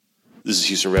This is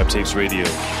Houston Rap Tapes Radio.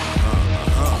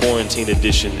 Quarantine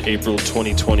edition, April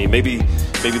 2020. Maybe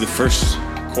the first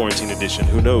quarantine edition.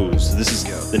 Who knows? This is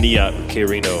the NIOT with K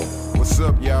Reno. What's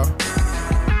up, y'all?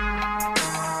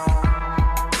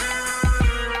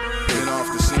 Been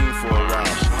off the scene for a while.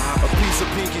 A piece of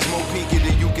pinky's more pinky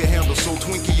than you can handle. So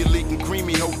twinky, you leaking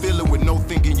creamy. Ho, fill it with no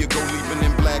thinking. You go leaping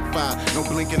in black fire. No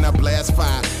blinking, I blast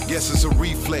fire. Guess it's a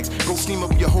reflex. Go steam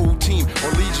up your whole team. Or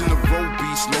legion of road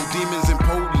beasts. No demons and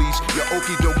police. Your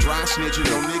okie doke dry snitching.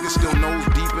 No niggas still nose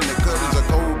deep in the cutters a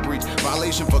cold breach.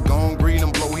 Violation for gon' greet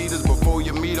them. Blow heaters before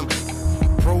you meet them.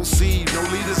 Proceed, no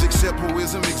leaders except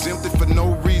whoism, exempted for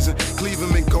no reason. Cleave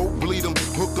them and goat bleed them,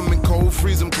 hook them and cold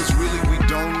freeze them, cause really we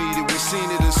don't need it. We've seen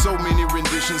it in so many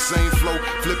renditions, same flow,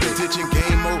 flipping, ditching,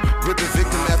 game mode, gripping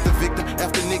victim, after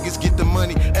niggas get the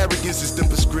money. Arrogance is the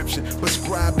prescription,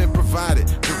 prescribed and provided,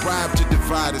 derived to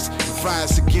divide us,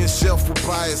 bias against self with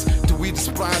bias. Do we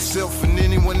despise self and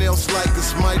anyone else like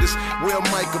us? Midas, well,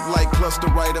 mic up like cluster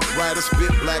writer,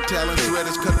 spit black talent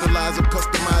shredders, cut the lies up,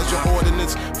 customize your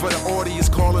ordinance for the audience.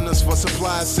 Calling us for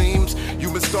supply seems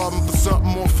you've been starving for something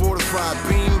more fortified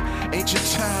beam. Ain't you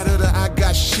tired of the I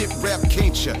got shit rap,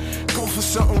 can't ya? Go for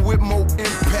something with more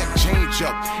impact, change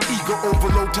up. Ego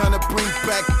overload, time to bring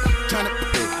back,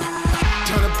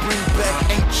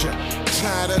 ain't ya?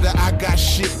 Tired of the I got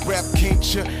shit rap, can't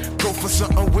ya? Go for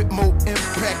something with more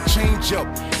impact, change up.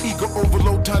 Ego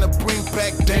overload, time to bring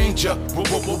back danger.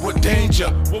 What danger?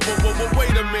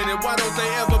 Wait a minute, why don't they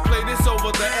ever play this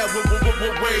over the air?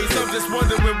 What ways? I'm just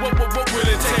wondering what will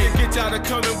it take to get y'all to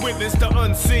come and witness the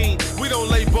unseen. We don't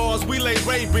lay bars, we lay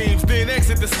ray beams, then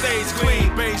exit the stage clean.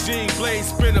 Beijing blade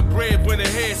spinner, bread winner,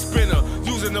 head spinner,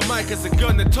 using the mic as a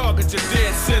gun to target your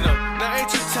dead sinner. Now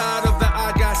ain't you tired of the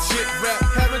I got shit rap?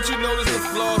 Haven't you noticed the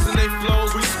flaws in they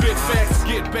flows? We spit facts,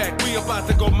 get back, we about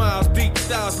to go miles deep.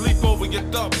 Styles leap over your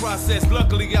thought process,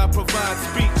 luckily I provide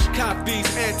speech. Cop these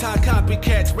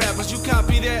anti-copycats rappers, you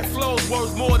copy that? Flows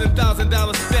worth more than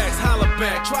 $1,000 stacks, holla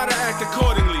back, try to act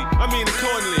accordingly.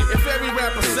 If every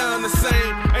rapper sound the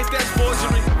same, ain't that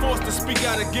forgery? Forced to speak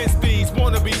out against these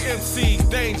wannabe MCs.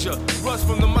 Danger, rush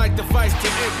from the mic device to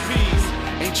MPs.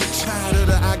 Ain't you tired of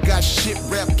the I got shit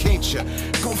rap, can't ya?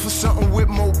 Go for something with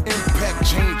more impact,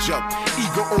 change up.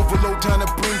 Ego overload, time to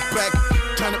bring back,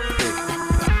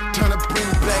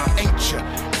 ain't ya?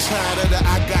 Tired of the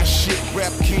I got shit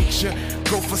rap, can't ya?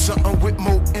 Go for something with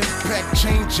more impact,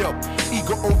 change up.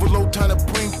 Ego overload, time to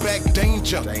bring back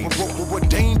danger. What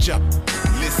danger?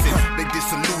 Listen, they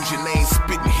disillusion, they ain't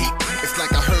spitting heat. It's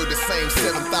like I heard the same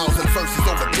 7,000 verses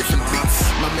over different beats.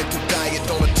 My mental diet,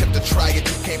 don't attempt to try it.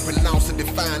 You can't pronounce and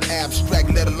define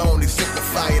abstract, let alone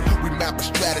exemplify it. We map a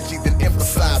strategy, then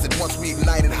emphasize it. Once we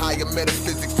ignite it, higher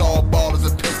metaphysics, all ballers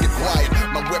and pimps get quiet.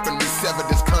 My weaponry severed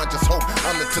this conscious hope.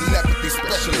 I'm the telepathy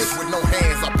specialist with no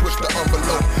hands, I push the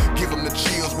envelope. Give them the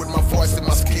chills with my voice and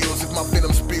my skills. If my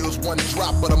venom spills, one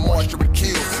drop of the moisture it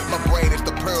kills. My brain is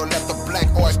the pearl that the black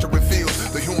oyster reveals.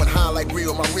 The human highlight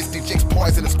reel, my wrist ejects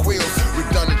poisonous quills.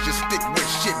 Redundant, just stick with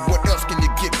shit, what else can you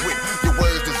get with? Your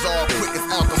words dissolve quick as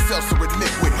Alka-Seltzer and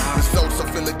liquid. Results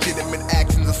of illegitimate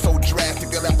actions are so drastic,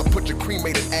 they'll have to put your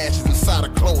cremated ashes inside a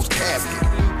closed casket.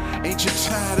 Ain't you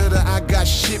tired of the I got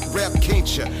shit rap, can't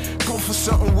ya? Go for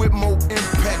something with more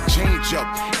impact, change up.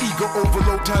 Ego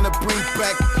overload, time to bring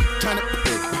back,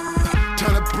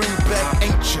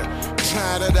 ain't ya?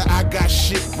 Tired of the I got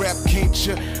shit rap, can't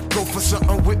ya? Go for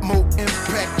something with more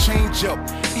impact, change up.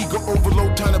 Ego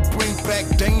overload, time to bring back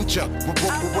danger.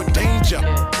 What danger?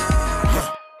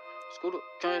 Scoot up,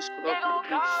 gang, scoot up,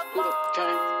 scoot up,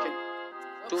 gang.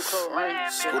 Do cold rain.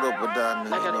 Scoot up with that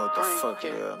nigga, know what the fuck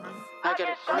yeah, nigga. I get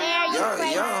it, gang.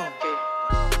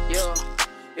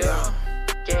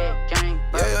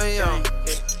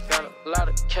 Got a lot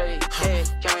of K, gang.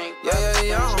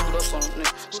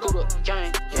 Scoot up,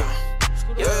 gang.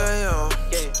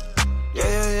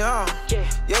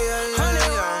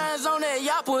 Eyes on that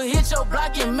yacht, put hit your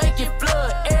block and make it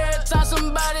flood. Every time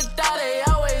somebody die, they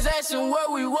always asking where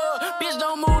we were. Bitch,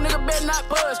 don't move, nigga, better not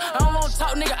buzz. I don't want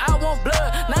talk, nigga, I want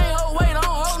blood. Now ain't hold weight, I don't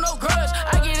hold no grudge.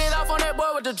 I get it off on that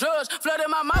boy with the drugs. Flooded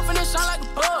my mouth and it shine like a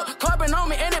bug. Carbon on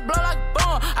me and it blow like a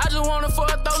bomb. I just want it for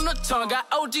a throw in the tongue. Got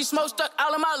OG smoke stuck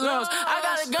all in my lungs. I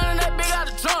got a gun and that big out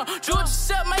the drum. Do it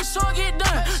yourself, make sure it get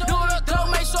done. Do it up close,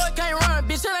 make sure it can't run.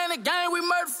 Bitch, it ain't a game, we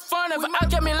murder for fun. If I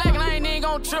kept me lagging, I ain't even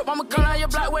gon' trip. I'ma come down your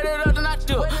block, wet it up, then I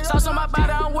dip. Sauce on my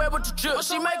body, I don't wear but the drip.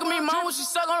 She making me moan when she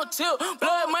suck on the tip.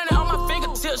 Blood money on my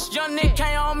fingertips. Young nigga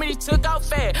came on me, he took out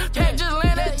fast. Can't just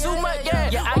land that too much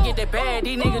gas. Yeah, I get that bad,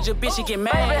 these niggas just bitch, get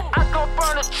mad. Baby, I come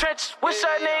from the trenches, wish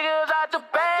that niggas out the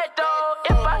bad though.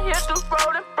 If I hit the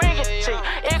road and bring it to you,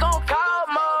 it gon' call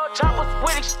more choppers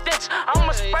with extensions.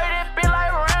 I'ma spray that bitch.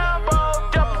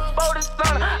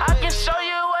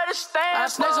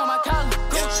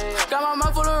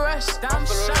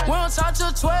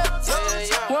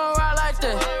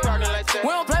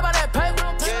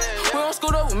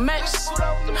 max.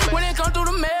 When it come through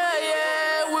the mail,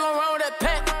 yeah, we gon' run with that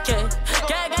pack, yeah.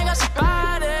 Gang got some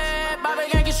body, Bobby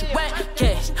gang get you wet,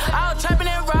 yeah. I was trapping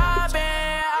and robbing,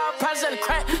 I was probably selling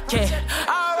crack, yeah.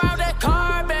 I was around that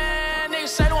carbon, niggas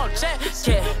say they want check,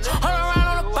 yeah. Hold around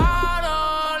on the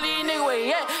bottom, these niggas where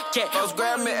you at, yeah. Folks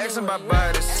grab me, asking about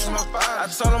bodies. I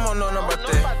told them I don't know nothing about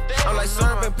that. I'm like,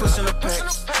 sir, been pushing the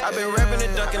packs. I been rapping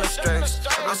and ducking the strikes.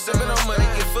 I'm sipping on money,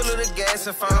 get full of the gas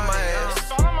and fall on my ass.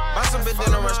 Buy some bitch,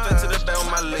 then I run straight to the bay on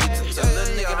my lead. Tell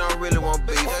little nigga don't really want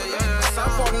beef.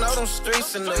 South Park know them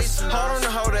streets and us. Hold on the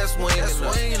hoe that's winging us.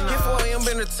 Get 4AM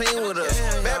been the team with us.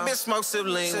 Bad bitch smoke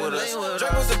sibling with us.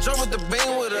 Drink with the drum with the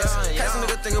bean with us. Cast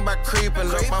nigga think about creeping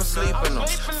up, I'm sleeping up.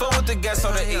 Full with the gas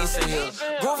on the east and hill.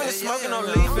 Grooving and smoking, I'm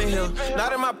leaving here.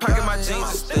 Not in my pocket, my jeans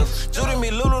are still. Judy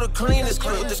me, Lulu, the cleanest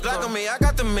crew. With the Glock on me, I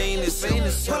got the meanest.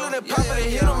 Pulling and popping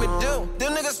and hit on me, do.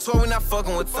 Them niggas told we not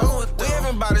fucking with them. We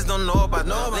having bodies don't know about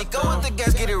them. They go with the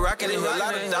gas, get it rockin' and a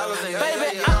lot of dollars in here.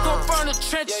 Baby, I come from the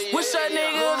trenches. Wish a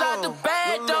nigga was out the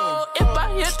bad though. If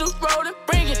I hit the road and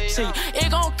bring it to you,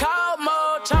 it gon' call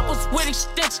more choppers with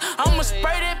extensions. I'ma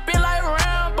spray that bitch like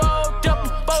Rambo. Double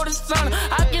before the sun.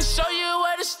 I can show you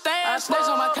where to stand. I snakes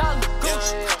on my collar,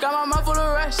 Gucci. Got my mouth full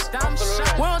of rest.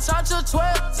 We don't talk till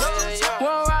 12. We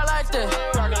don't ride like that.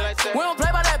 We don't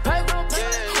play by that paper.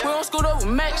 We don't scoot up with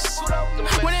Max.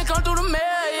 When it come through the mail,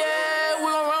 yeah, we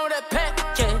gon' run with that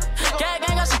pack, yeah.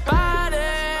 Gang got some body,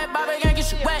 Bobby gang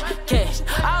get you wet, yeah.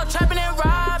 I was trapping and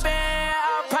robbing,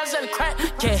 I was probably selling crack,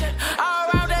 yeah. I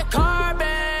was around that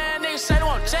carbon, niggas say they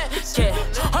want check, yeah.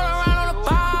 Hold around on the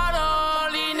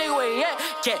bottom, leave nigga where you at,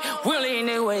 yeah. We'll leave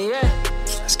nigga where you at.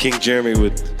 It's King Jeremy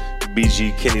with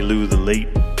BG Kenny Lou, the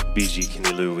late BG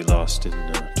Kenny Lou we lost in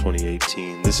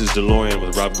 2018. This is DeLorean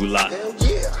with Rob Goulat. Hell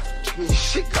yeah. I mean,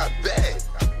 shit got bad.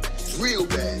 Real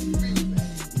bad.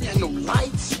 Had no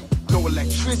lights, no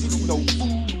electricity, no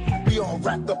food. We all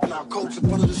wrapped up in our coats in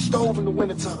front of the stove in the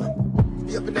wintertime.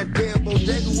 Be up in that damn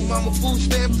bodega with mama food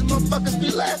stamps and motherfuckers be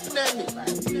laughing at me.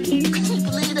 Can you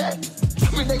believe that?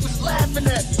 I mean, they was laughing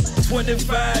at me.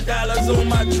 $25 on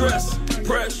my dress.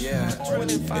 Fresh. Yeah,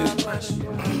 25 fresh.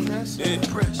 Yeah.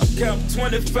 I count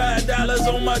 $25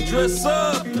 on my dress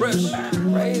up. Fresh.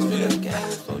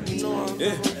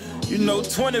 Yeah. You know,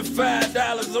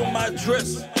 $25 on my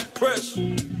dress. Fresh. Yeah.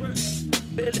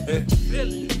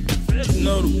 You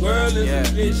know the world is a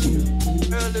bitch.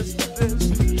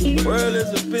 The world is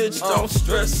a bitch, don't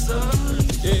stress.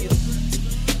 Yeah.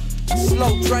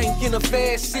 Slow drink in a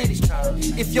fast city.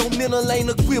 If your mental ain't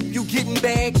equipped, you getting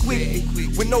bad quick.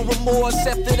 With no remorse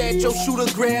after that, your shooter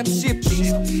grab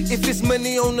shifty. If it's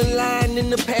money on the line, in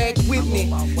the pack with me.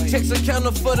 Checks a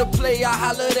counter for the play, I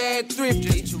holler at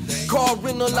Thrifty. Car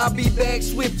rental, I'll be back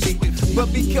swiftly.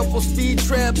 But be careful, speed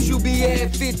traps, you be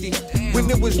at 50. When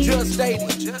it was just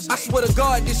 80. I swear to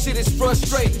God, this shit is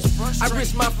frustrating. I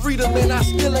risk my freedom and I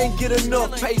still ain't get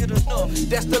enough paper.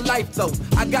 That's the life though,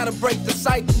 I gotta break the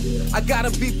cycle. I gotta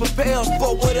be prepared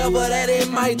for whatever that it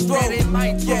might throw.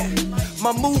 Yeah.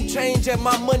 My mood change and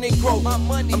my money grow. I'm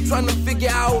trying to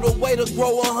figure out a way to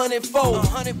grow 100-fold.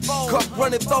 Cup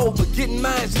running over, getting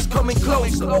mine just coming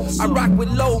closer. I rock with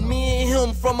Low, me and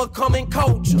him from a coming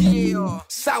culture.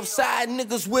 Southside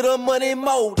niggas with a money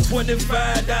mode.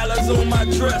 $25 on my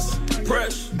dress.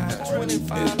 Fresh.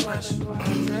 25 fresh.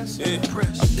 Yeah.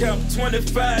 I count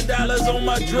 $25 on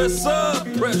my dress up.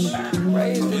 Fresh.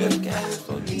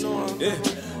 Yeah.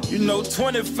 You know,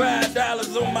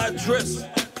 $25 on my dress.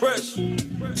 Fresh. Yeah.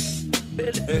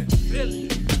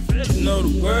 You know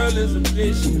the world is a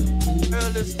bitch.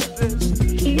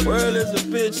 The world is a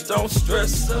bitch, don't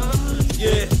stress.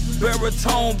 Yeah.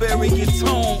 Baritone, bury your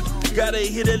tone. Gotta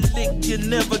hit a lick, you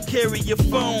never carry your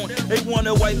phone. They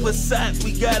wanna wipe us out,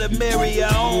 we gotta marry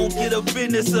our own. Get a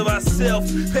business of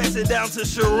ourselves, pass it down to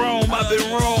Sharon. I've been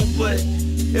wrong, but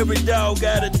every dog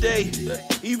got a day.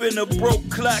 Even a broke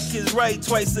clock is right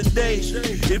twice a day.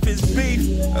 If it's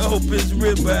beef, I hope it's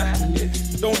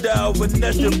ribeye. Don't die over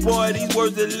nothing, boy, these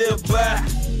words to live by.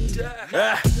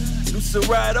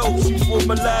 Lucerado, she for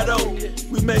mulatto.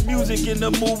 We make music in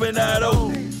the moving auto.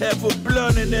 Half a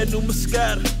blunt in that new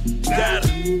Moscato. Got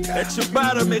her. At your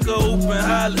bottom, make her open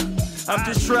holler. I'm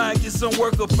just trying to get some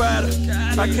work up out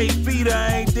her. I can't feed her,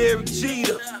 I ain't Derek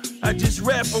Jeter. I just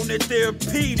rap on that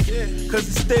therapeutic, cause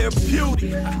it's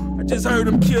therapeutic. I just heard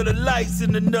them kill the lights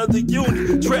in another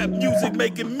unit. Trap music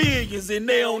making millions and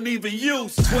they don't even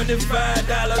use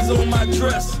 $25 on my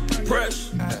dress. Fresh.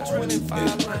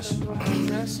 25 fresh.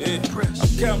 Yeah. I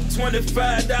count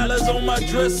 $25 on my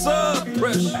dress up.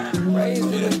 Fresh.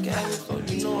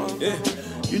 Yeah.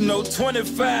 You know,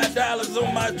 $25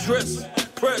 on my dress.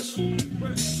 Fresh.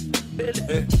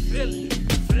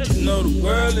 Yeah. You know the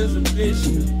world is a bitch.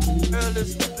 World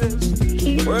is a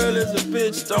bitch. World is a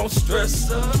bitch. Don't stress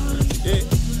her. Yeah.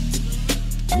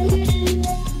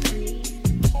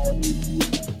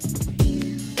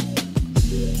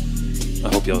 I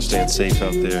hope y'all staying safe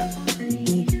out there.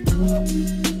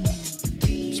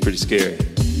 It's pretty scary.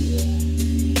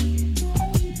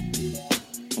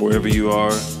 Wherever you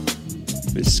are,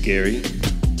 it's scary.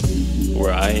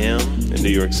 Where I am in New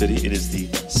York City, it is the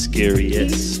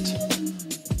scariest.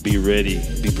 Be ready,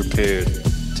 be prepared,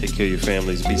 take care of your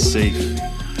families, be safe,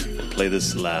 and play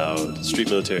this loud. Street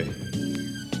Military.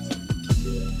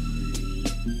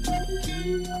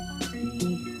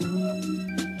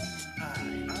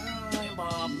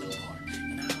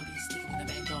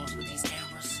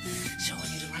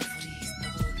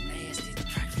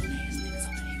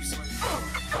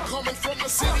 Coming from the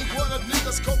city where the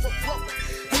niggas go for broke.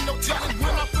 Ain't no telling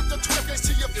when I put the 12 days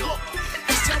to your throat.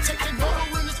 H-Town taking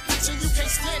over in this bitch and you can't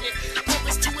stand it. Pump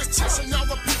his to his chest and now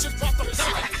the bitch is about to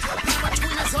panic. Look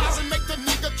between his eyes and make the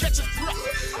nigga catch his breath.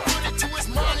 Put it to his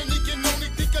mind and he can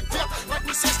only think of death. Like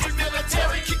we said, street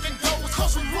military, kicking goals,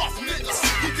 cause we rough niggas.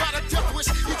 You got a death wish,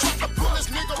 you drop the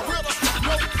bullets, nigga, real us.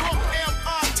 No pump,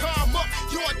 M.I. time up,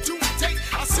 your due date.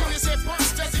 I seen his head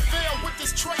burst as he fell with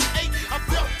this tray 8. I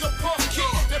felt the pump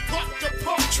kick, that popped the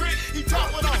pump trick. He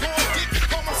died with a hard dick,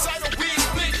 homicidal wig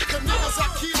split. The niggas I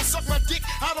kill suck my dick,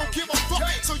 I don't give a fuck.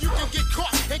 So you can get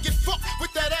caught and get fucked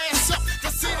with that ass up.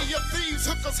 The city of thieves,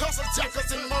 hookers, hustle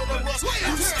jackers, and murderers.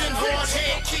 You skin hard,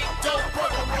 head kick, dope,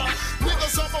 burglar.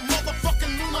 Niggas of a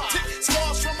motherfucking lunatic.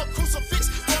 Scars from a crucifix,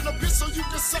 run a bitch so you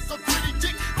can suck a gritty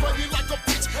dick. Play me like a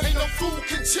bitch, ain't no fool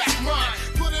can check mine.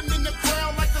 Put him in the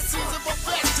ground like the scenes of a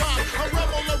fat time. A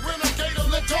rebel, a renegade, a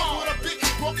little dog with a big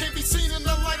bro can't be seen in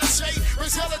the light of shade.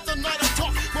 Raise hell at the night of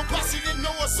talk. My bossy didn't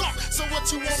know us off. So what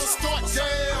you wanna start?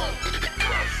 Damn.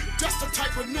 That's the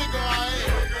type of nigga I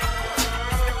am.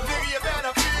 Nigga, you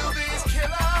better feel these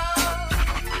killers.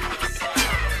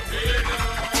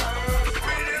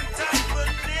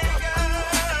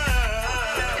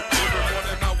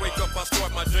 I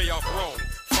start my day off wrong.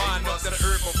 Find up to the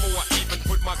herb before I even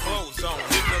put my clothes on.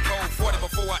 Hit the cold 40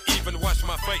 before I even wash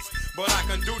my face. But I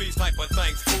can do these type of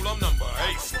things, fool, I'm number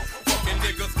 8. Fucking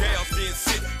niggas, gals, then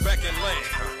sit back and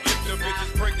laugh. If the bitch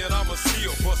is pregnant, I'ma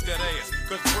still bust that ass.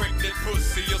 Cause pregnant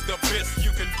pussy is the best you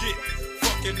can get.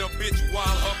 Fucking a bitch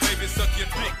while her baby suck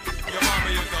your dick. Your mama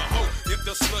is a hoe. If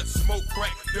the slut smoke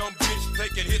crack, dumb bitch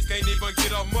taking hits can't even get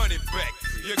her money back.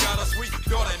 You got a sweet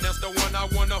daughter and that's the one I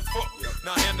wanna fuck.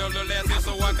 Now handle the last hit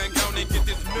so I can count and get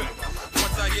this nut.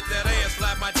 Once I hit that ass,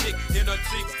 slide my dick in her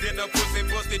cheeks. Then the pussy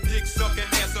busted dick sucking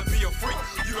ass will be a freak.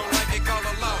 You don't like it, call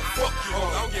her loud. Fuck you,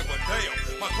 I don't give a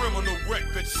damn. My criminal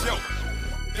record show.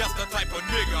 That's the type of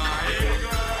nigga I am.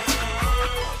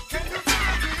 Can you feel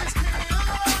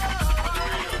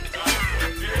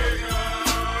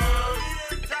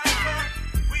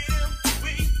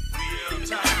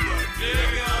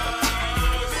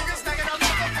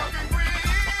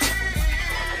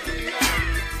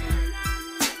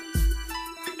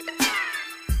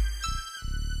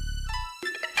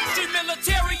these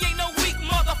military ain't no weak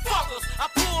motherfuckers. I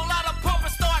pull out a pump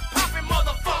and start popping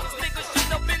motherfuckers. Niggas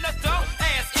shouldn't have been a dumb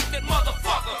ass ignorant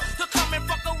motherfucker to come and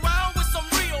fuck around with some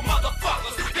real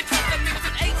motherfuckers. Because the niggas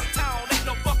in H-Town ain't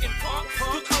no fucking punk.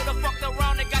 You could've fucked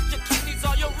around and got your kidneys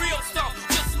on your real stuff.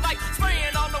 Just like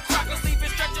spraying on no crackers, leaving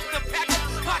stretchers to pack them.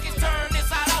 Pockets turn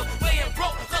inside out, laying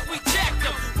broke cause we jacked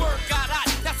them. Word got out,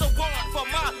 that's a warrant for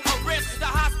my arrest. The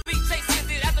high speed chase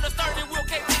ended after the steering wheel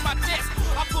came in my chest.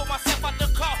 I pulled myself out the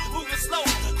car, moving slow,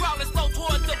 crawling slow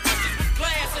towards the bushes with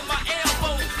glass in my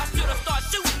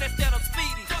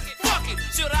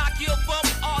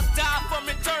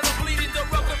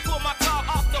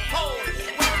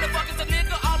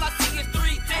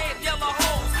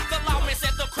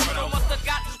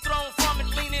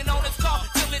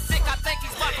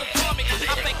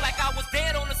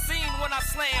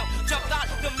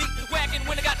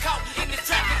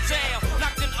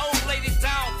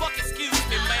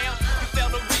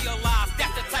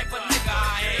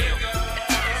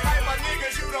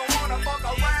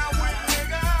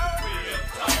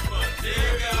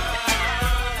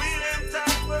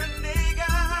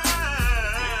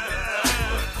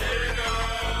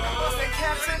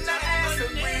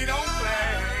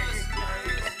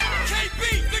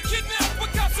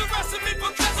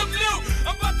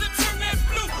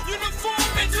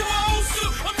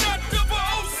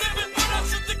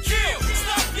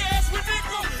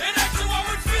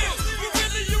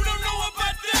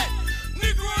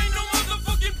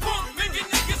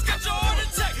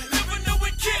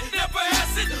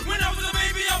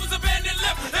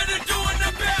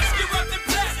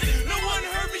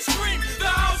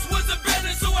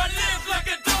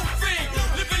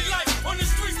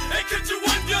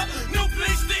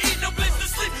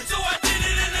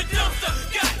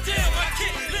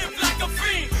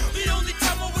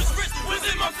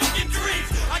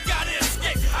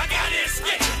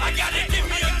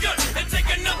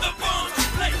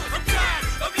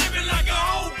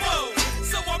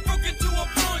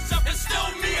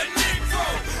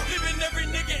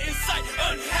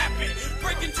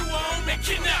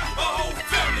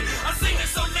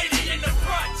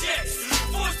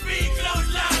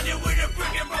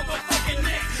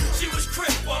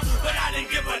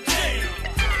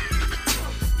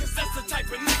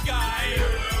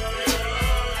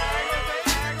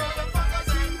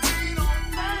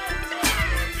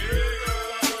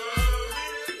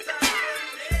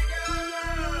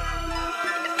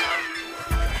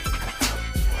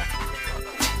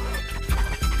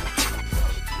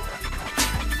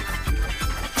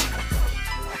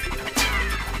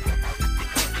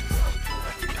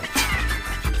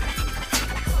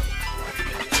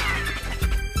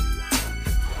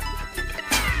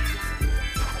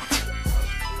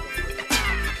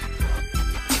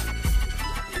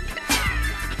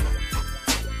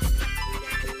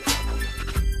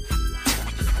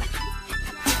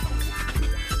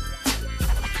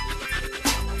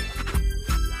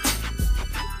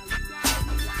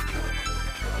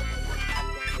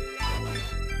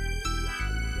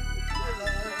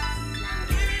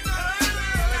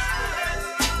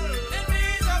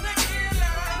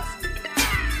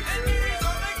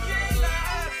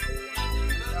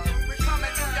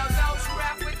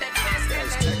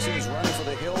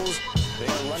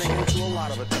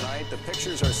tonight. The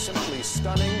pictures are simply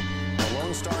stunning. The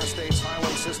Lone Star State's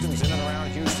highway systems in and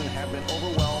around Houston have been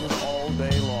overwhelmed all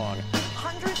day long.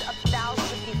 Hundreds of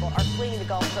thousands of people are fleeing the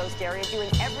Gulf Coast area, doing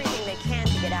everything they can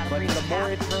to get out of But Greece's the more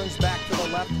path. it turns back to the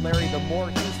left, Larry, the more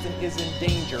Houston is in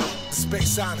danger.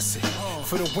 Space Odyssey.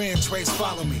 For the wind, trace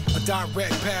follow me. A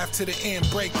direct path to the end,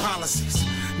 break policies.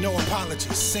 No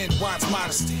apologies, send Watts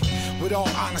modesty. With all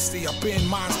honesty, I bend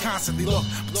minds constantly. Look,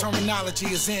 terminology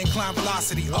is incline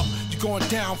velocity. Up, you're going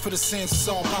down for the sins, it's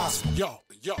all possible.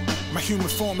 Yo, my human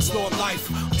form is Lord life.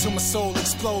 Until my soul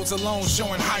explodes alone,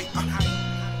 showing height.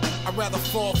 I'd rather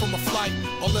fall from a flight,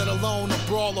 or let alone a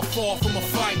brawl or fall from a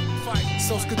fight.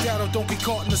 So skedaddle, don't get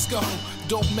caught in the scuffle.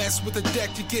 Don't mess with the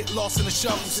deck, you get lost in the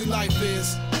shuffle. See, life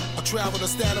is a travel, a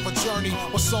stat of a journey,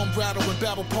 or some rattle and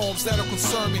babble poems that'll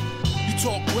concern me. You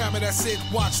talk grammar, that's it.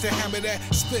 Watch the hammer that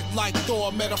split like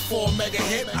Thor, metaphor, mega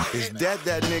hit. Is that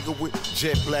nigga with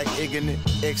jet black ignorant,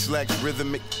 X-lax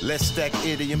rhythmic, let's stack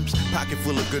idioms, pocket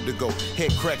full of good to go,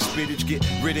 head crack spinach, get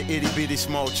rid of itty bitty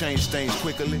small change stains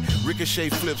quickly, ricochet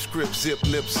flip script, zip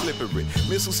lip slippery,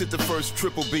 missiles hit the first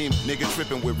triple beam, nigga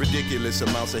tripping with ridiculous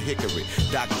amounts of hickory,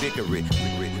 Doc Dickory,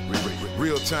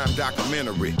 real-time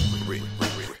documentary,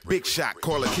 big shot,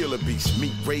 call a killer beast,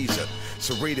 meat razor,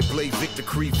 serrated blade, Victor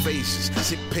Creed faces,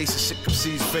 sick paces, sick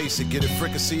MCs face it, get it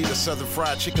fricasseed, a southern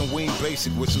fried chicken wing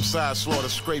basic with some side slaughter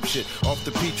scrape shit, off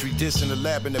the Petri dish in the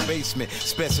lab in the basement,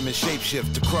 specimen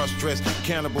shapeshift, to cross-dress,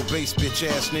 cannibal base bitch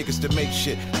ass niggas to make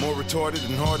shit, more retarded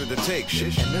and harder to take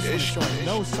shit. And this one's showing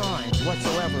no signs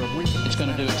whatsoever of weakness. It's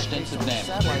going to do extensive damage.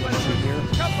 Satellite imagery here.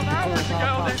 The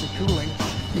toxic cooling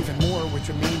even more, which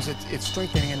means it's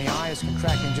strengthening and the eye is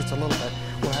contracting just a little bit.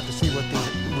 We'll have to see what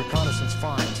the reconnaissance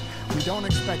finds. We don't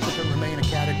expect it to remain a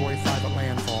Category 5 at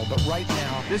landfall, but right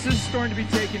now... This is going to be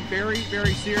taken very,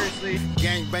 very seriously.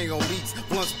 Gang bang on beats,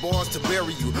 blunts bars to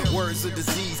bury you. Words of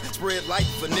disease, spread like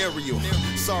venereal.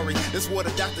 Sorry, that's what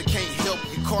a doctor can't help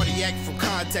you. Cardiac from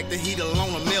contact, the heat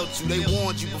alone will melt you. They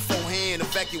warned you beforehand,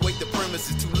 evacuate the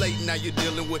premises. Too late, now you're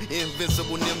dealing with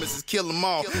invincible nemesis. Kill them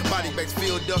all, body bags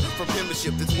filled up from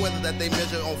penmanship. This weather that they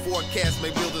measure on forecast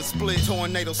may build a split.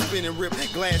 Tornado spin and rip,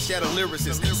 glass shatter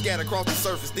lyricists. Scatter across the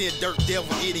surface, then dirt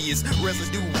devil idiots.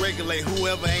 Residue regulate,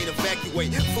 whoever ain't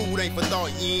evacuate. Food ain't for thought,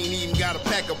 you ain't even got a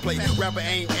pack a plate. Rapper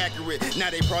ain't accurate,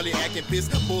 now they probably acting pissed.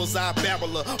 Bullseye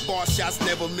babbler, bar shots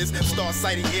never miss. Start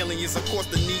sighting aliens, of course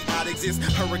the need not exist.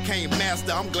 Hurricane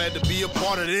master, I'm glad to be a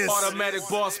part of this. Automatic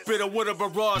bar spitter with a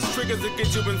barrage, triggers that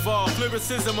get you involved.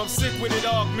 Lyricism, I'm sick with it,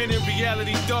 augmented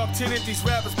reality. Dark tenant, these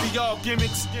rappers be all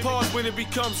gimmicks. Pause when it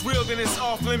becomes real, then it's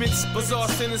off limits. Bizarre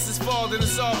sentences fall, then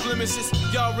it's all blemishes.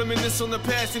 Y'all reminisce on the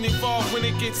past and evolve when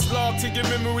it gets logged to your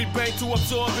memory bank to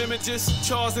absorb images.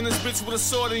 Charles in this bitch with a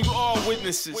sword and you all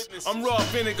witnesses. I'm raw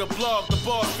vinegar, blog, the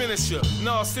bar finisher.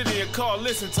 Nah, city and car,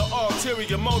 listen to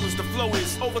ulterior motives. The flow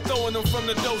is overthrowing them from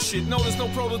the dough shit. No, there's no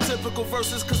prototypical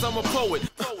verses cause I'm a poet.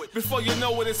 Before you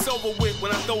know it, it's over with.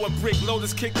 When I throw a brick,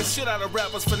 Lotus kick the shit out of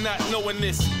rappers for not knowing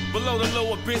this. Below the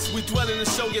lower abyss, we dwelling to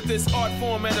show you this art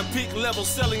form at a peak level,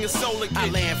 selling your soul again. I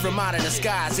land from out of the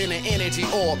skies in an energy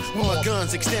orb with my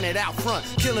guns extended out front,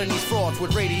 killing these frauds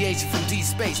with radiation from deep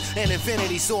space. An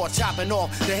infinity sword chopping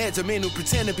off the heads of men who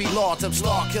pretend to be lords. I'm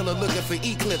star killer looking for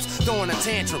eclipse, throwing a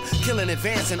tantrum, killing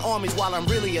advancing armies while I'm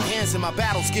really enhancing my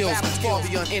battle skills. Far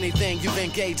beyond anything you've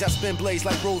engaged, I spin blades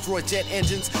like Rolls-Royce jet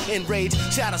engines. Enraged,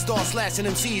 shatter star slashing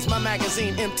MCs. My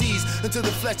magazine empties into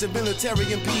the flesh of military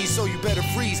MPs. So you better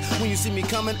freeze when you see me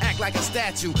coming, act like a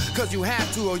statue, cause you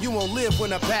have to or you won't live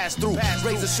when I pass through.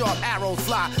 Razor sharp arrows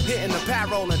fly, hitting the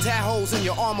parole and tie holes in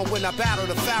your armor when I battle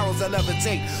the pharaohs that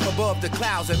levitate above the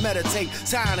clouds and meditate.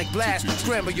 Psionic blast,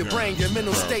 scramble your brain, your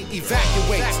mental state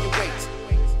evacuate.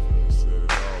 Set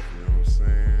it off, you know what I'm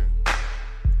saying?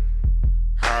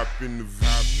 Hop in the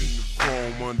V,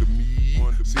 chrome under me,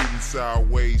 sitting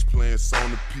sideways playing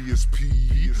Sony PSP,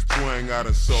 swing out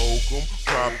and soak 'em,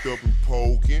 propped up and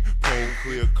poking, paint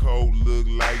clear coat, look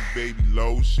like baby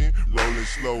lotion, rolling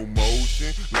slow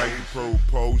motion, like the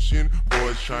propulsion,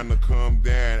 boys trying to come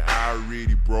down, I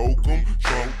already broke 'em,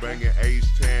 trunk banging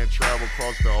H-10, travel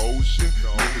across the ocean,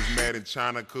 niggas mad in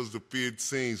China cause the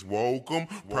 15s woke 'em,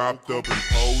 propped up and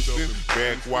posting,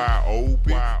 back wide open,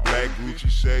 black Gucci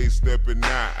shades stepping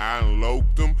out, I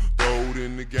unloped them, throwed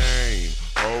in the game,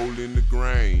 hole in the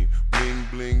grain, bling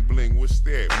bling bling, what's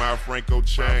that? My Franco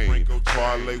chain,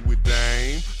 parlay with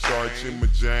Dame, Sergeant my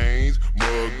James,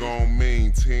 mug on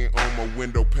mean, tint on my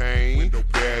window pane,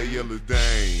 bad yellow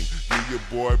dame, give your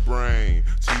boy brain,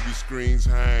 TV screens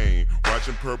hang,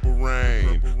 watching Purple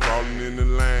Rain, crawling in the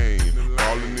lane,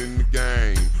 balling in the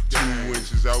game, 2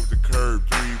 inches out the curb,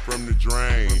 3 from the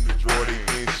drain,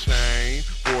 40-inch chain,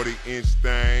 40-inch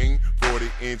thing,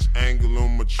 40-inch angle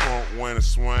on my trunk when I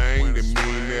swing. That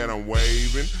mean that I'm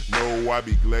waving, no I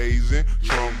be glazing.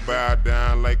 Trunk bow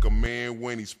down like a man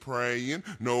when he's praying.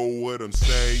 Know what I'm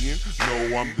saying,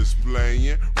 know I'm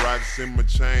displaying. Rocks in my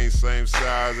chain, same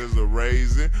size as a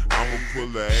raisin. I'ma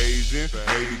pull a Asian,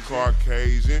 maybe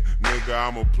Caucasian. Nigga,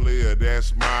 I'm a player,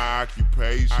 that's my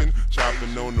occupation.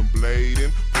 Chopping on the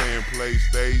blading, playing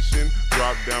PlayStation.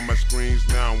 Drop down my screens,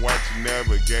 now I'm watching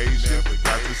navigation.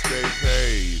 Got to stay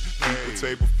paid, keep a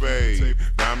tape of fade.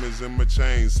 Diamonds in my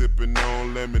chain, sipping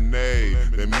on lemonade.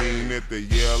 That mean that they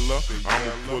yellow,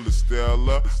 I'ma pull a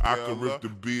Stella. I can rip the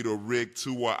beat or Rick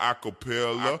to a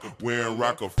acapella. Wearing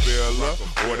Rockefeller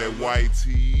or that white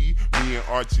tee. Me and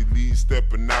Archie Lee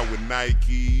stepping out with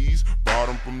Nikes. Bought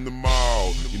them from the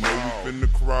mall, you know we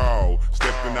finna crawl.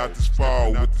 Stepping out this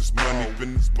fall with this money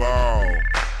finna ball.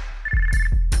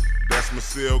 That's my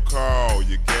cell call,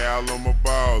 your gal on my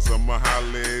balls, I'ma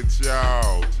holla at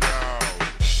y'all.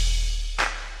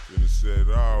 Finna set it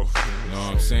off. You know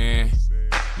what I'm saying?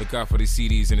 Look out for the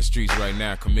CDs in the streets right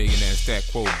now. Chameleon and Stack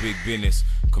Quo, Big Business.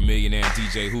 Chameleon and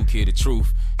DJ Who Kid, The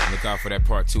Truth. And look out for that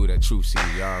part 2 of that Truth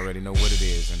CD. Y'all already know what it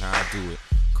is and how I do it.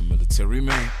 Military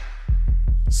man.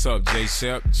 What's up, J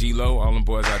Shep, G-Lo, all them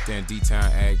boys out there in D-Town,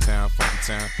 Ag-Town, Funky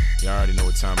Town. Y'all already know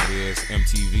what time it is.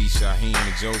 MTV, Shaheem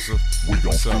and Joseph.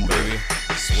 What's up, baby?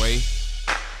 Sway.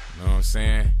 You know what I'm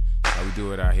saying? How we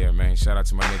do it out here, man. Shout out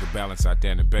to my nigga Balance out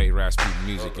there in the Bay. Rasputin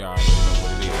Music, y'all already know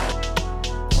what it is.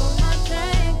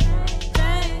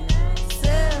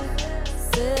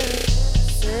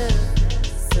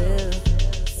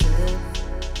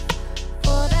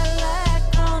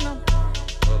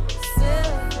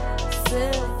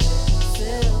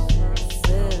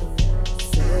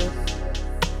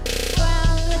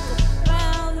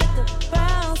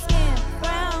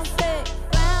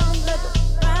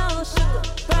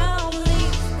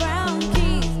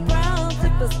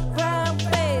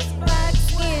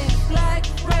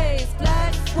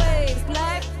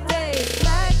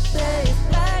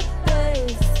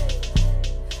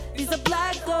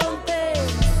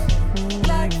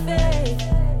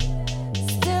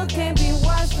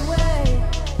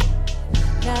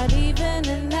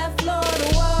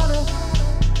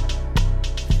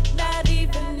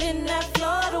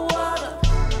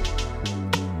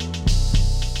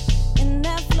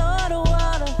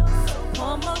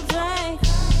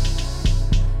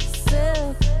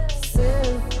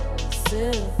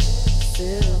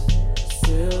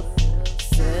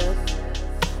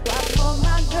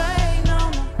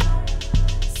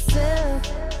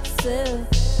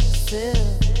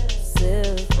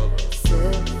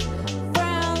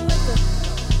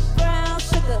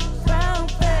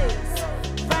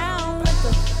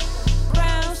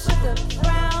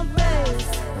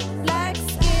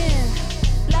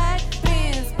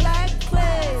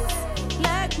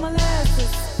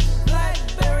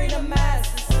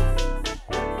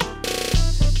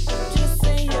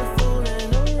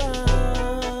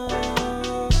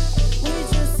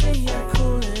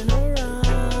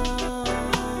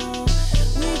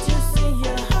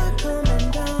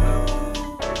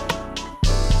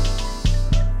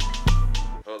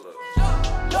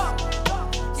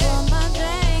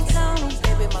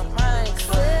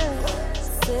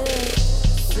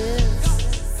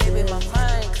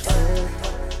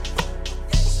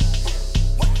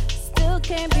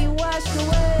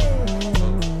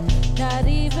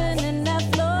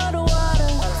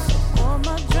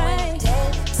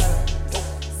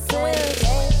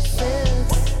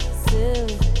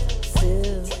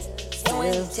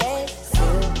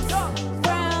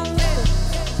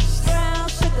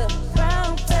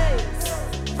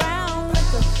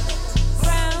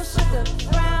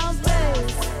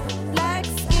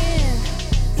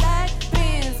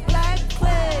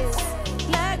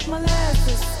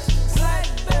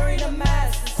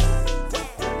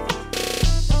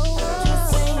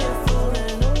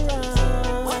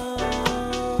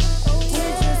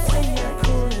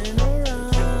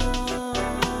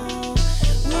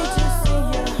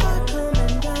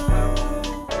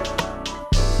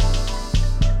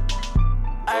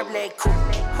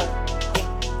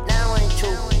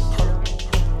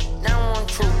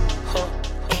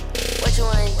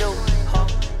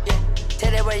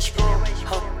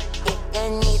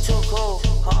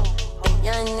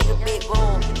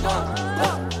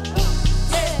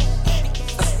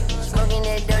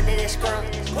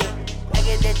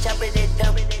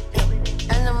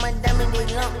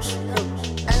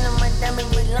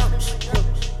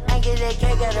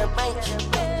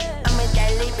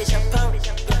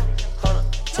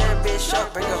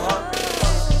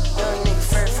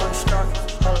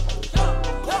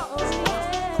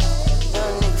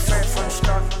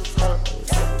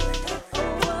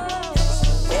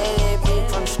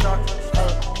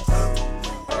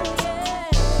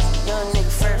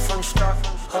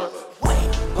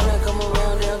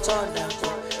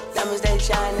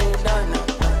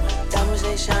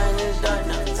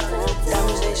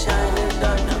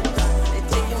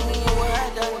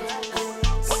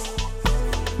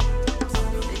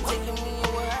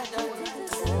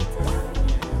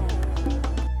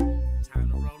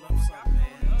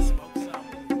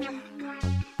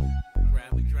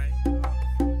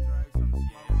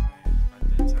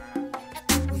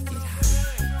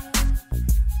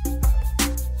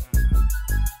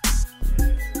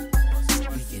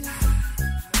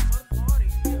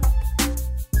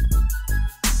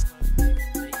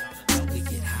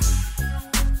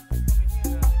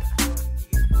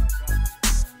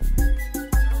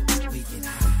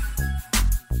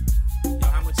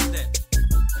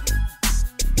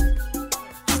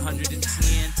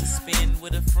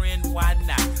 with a friend, why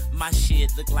not? My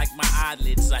shit look like my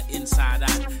eyelids are inside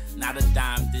out. Not a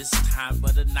dime this time,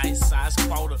 but a nice size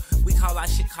quarter. We call our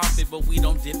shit coffee, but we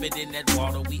don't dip it in that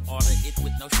water. We order it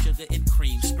with no sugar and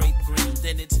cream, straight green.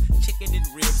 Then it's chicken and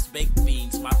ribs, baked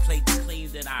beans. My plate's clean,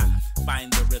 then I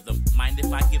find the rhythm. Mind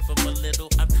if I give them a little?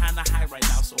 I'm kinda high right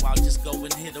now, so I'll just go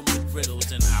and hit them with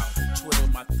riddles and I'll twiddle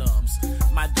my thumbs.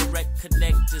 My direct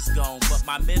connect is gone, but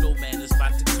my middleman is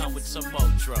about to come with some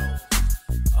Motro.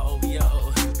 Oh,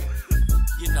 yo,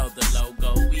 you know the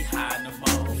logo, we high no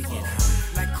more. We get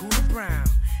high. Like Cooler Brown,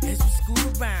 as we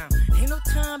scoot around. Ain't no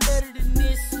time better than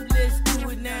this, so let's do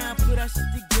it now. Put our shit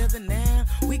together now.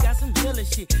 We got some yellow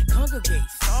shit. Congregate,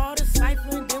 start a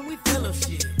cipher, and then we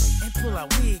fellowship. And pull our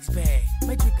wigs back,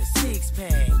 may drink a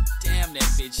six-pack. Damn, that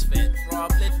bitch fat.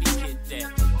 Rob, let me hit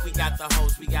that. We got the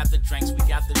hoes, we got the drinks, we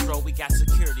got the dro, we got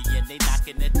security, and they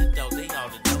knocking at the door. They all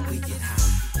the know we get high.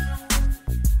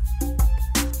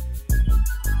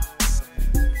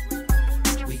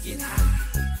 We get high.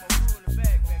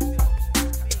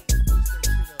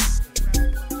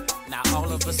 Now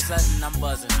all of a sudden I'm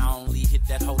buzzing. I only hit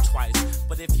that hoe twice,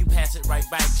 but if you pass it right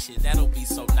back, shit, that'll be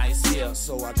so nice. Yeah,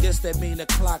 so I guess that mean the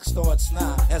clock starts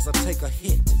now as I take a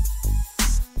hit.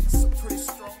 That's a pretty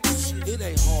strong shit. It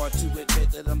ain't hard to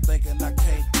admit that I'm thinking I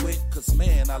can't quit, cause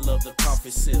man, I love the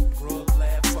coffee sip. Grub,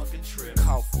 laugh, fucking trip.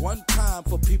 Cough one time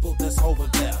for people that's over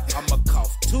there. I'ma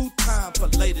cough 2 times for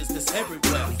ladies that's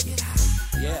everywhere.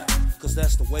 Yeah, cause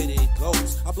that's the way that it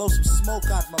goes. I blow some smoke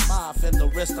out my mouth and the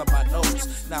rest of my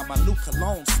nose. Now my new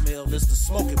cologne smell is the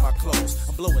smoke in my clothes.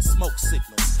 I'm blowing smoke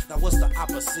signals. Now what's the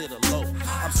opposite of low?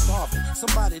 I'm starving.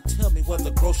 Somebody tell me where the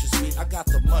groceries be. I got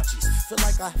the munchies. Feel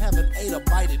like I haven't ate a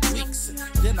bite in weeks. And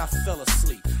then I fell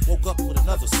asleep. Woke up with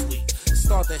another sweet.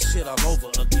 Start that shit all over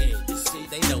again. You see,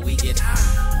 they know we get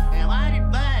high. Now I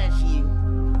advise you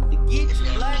to get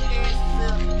your black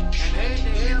asses up and hurry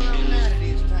the hell on out of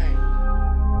this thing.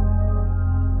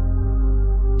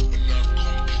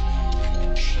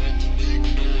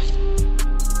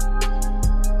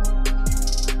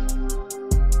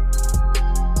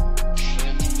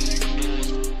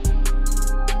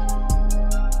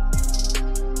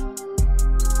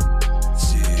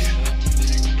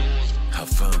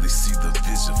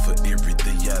 For every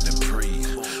day I done prayed.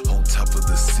 On top of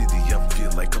the city, I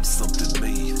feel like I'm something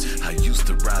made. I used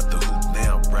to ride the hoop,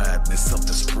 now I'm riding, it's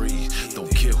something sprayed. Don't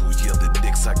care who yelling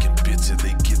next, I can bitch and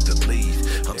they get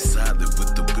delayed. I'm silent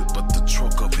with the whip, but the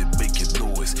trunk of it making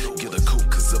noise. Get a coat,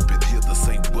 cause up in here, the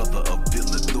same weather of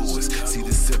Illinois. See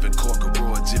this 7-car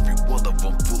garage, every one of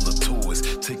them full of toys.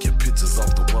 Taking pictures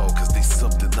off the wall, cause they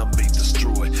something I may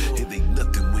destroy. It ain't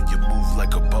nothing when you move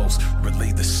like a boss.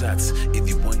 Relay the shots,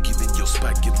 anyone get in your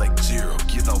spot, get like Gerald,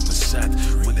 get off the shot.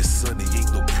 When it's sunny,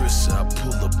 ain't no pressure. I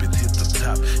pull up and hit the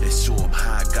top and show them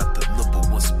how I got the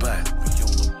 #1 spot. We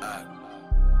on the out.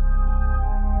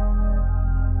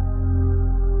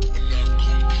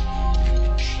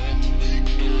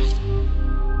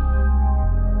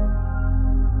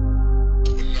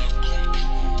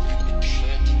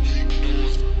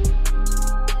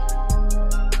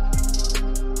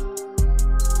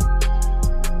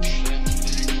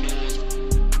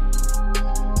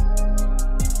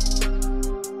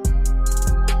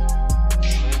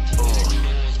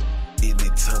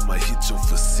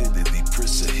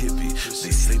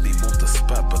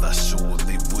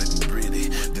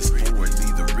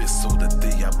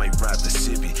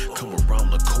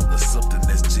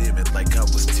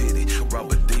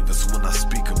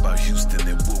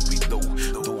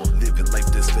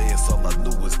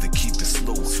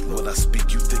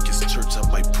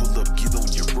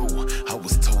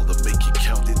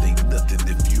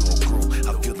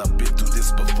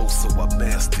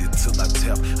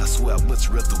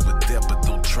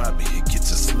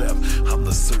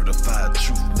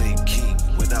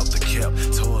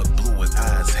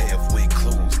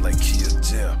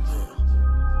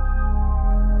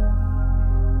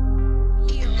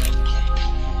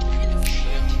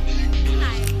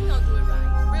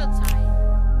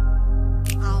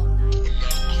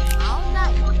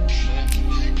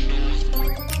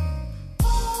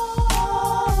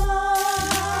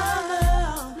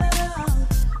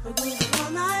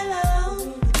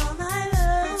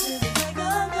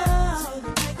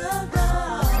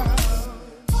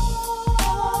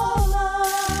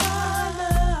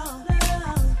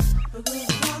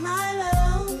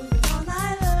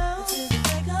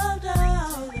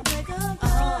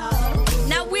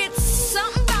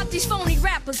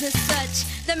 and such.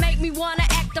 touch that make me wanna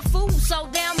act a fool so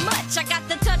damn much. I got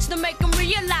the touch to make them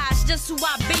realize just who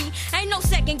I be. Ain't no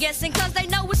second guessing, cause they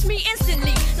know it's me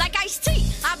instantly. Like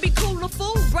Ice-T, I be cool or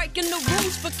fool, breaking the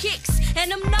rules for kicks.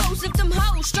 And them knows if them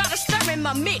hoes try to stir in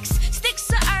my mix. Sticks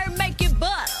of herb, make it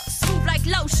butter, smooth like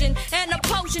lotion. And a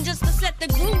potion just to set the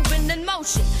groove in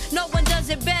motion. No one does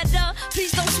it better,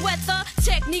 please don't sweat the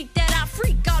technique that I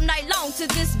freak all night long to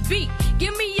this beat.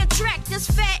 Give me a track that's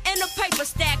fat and a paper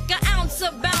stack, an ounce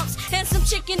of bounce and some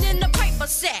chicken in the paper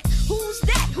sack. Who's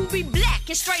that? Who be black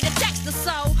and straight attacks the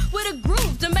soul with a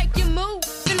groove to make you move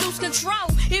and lose control?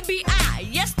 It be I,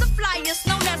 yes the flyest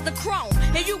known as the chrome,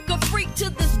 and you can freak to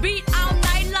this beat all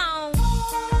night long.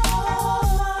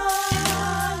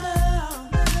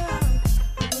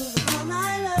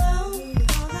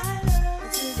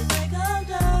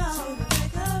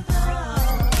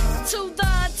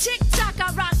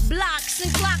 Blocks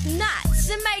and clock knots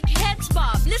and make heads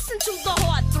bob. Listen to the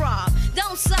heart throb.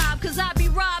 Don't sob, cause I be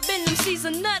robbing them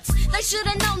seasoned nuts. They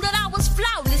should've known that I was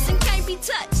flawless and can't be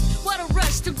touched. What a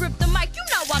rush to grip the mic, you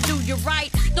know I'll do you right.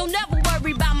 Don't never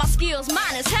worry about my skills,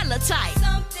 mine is hella tight.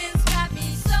 Something's got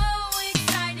me so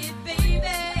excited, baby.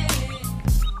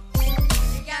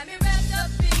 You got me wrapped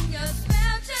up in your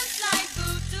spell just like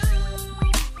voodoo.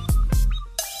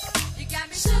 You got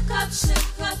me shook up,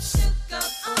 shook up, shook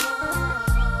up, oh.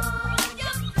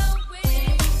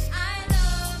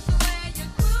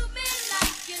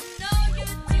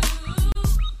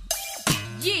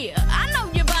 Yeah, I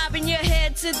know you're bobbing your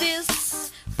head to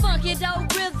this funky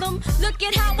dope rhythm. Look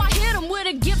at how I hit 'em with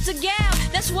a gift to gab.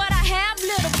 That's what I have,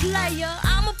 little player.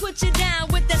 I'ma put you down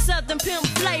with that Southern pimp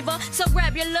flavor. So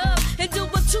grab your love and do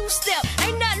a two-step.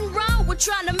 Ain't nothing wrong with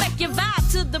trying to make you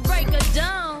vibe to the break of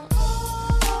dawn.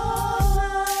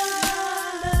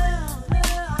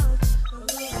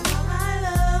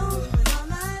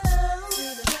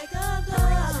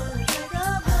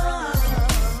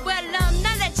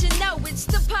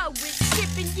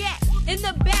 In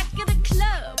the back of the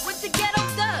club with the ghetto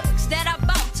thugs that are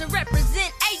about to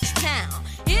represent H-Town.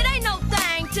 It ain't no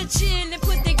thing to chill and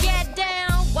put the gat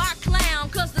down. Why clown?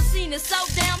 Cause the scene is so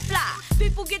damn fly.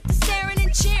 People get to staring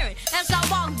and cheering as I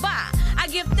walk by. I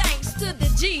give thanks to the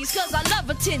G's cause I love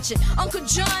attention. Uncle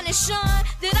John and Sean,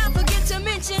 did I forget to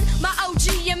mention my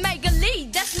OG and Mega Lee?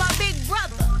 That's my big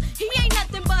brother. He ain't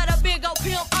nothing but a big old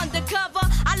pimp undercover.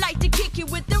 I like to kick it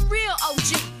with the real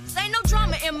OGs. Ain't no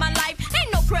drama in my life,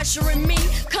 ain't no pressure in me.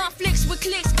 Conflicts with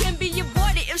clicks can be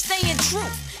avoided if staying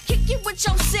true. Kick it with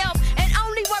yourself and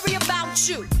only worry about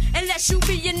you. Unless you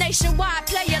be a nationwide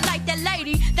player like that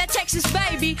lady, that Texas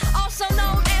baby, also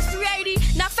known as 380.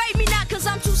 Now fade me not cause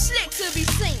I'm too slick to be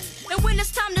seen. And when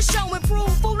it's time to show and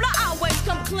prove, fool, I always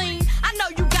come clean. I know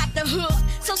you got the hook,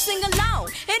 so sing along.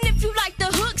 And if you like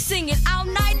the hook, sing it all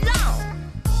night long.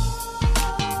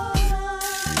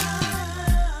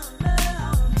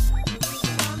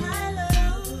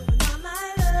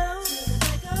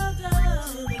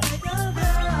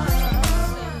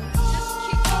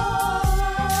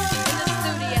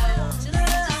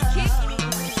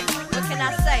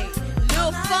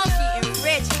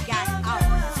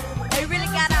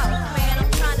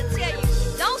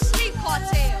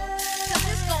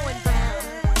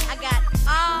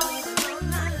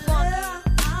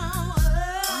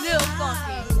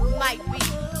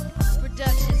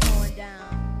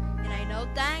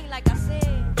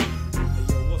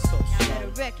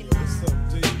 What's up,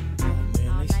 D? Oh,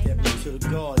 man, they stepped into the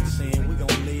garden saying we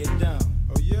gon' lay it down.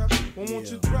 Oh, yeah? Well, won't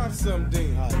you drop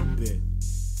something? I bet.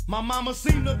 My mama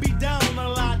seemed to be down a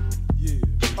lot. Yeah.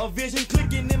 A vision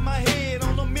clicking in my head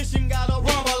on a mission, gotta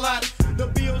rob a lot. The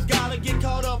bills gotta get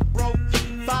caught up, bro.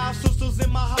 5 sisters in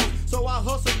my house, so I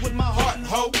hustled with my heart and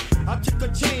hope. I took a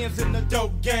chance in the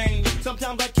dope game.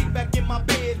 Sometimes I kick back in my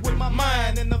bed with my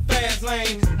mind in the fast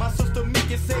lane. My sister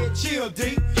Mickey said, chill,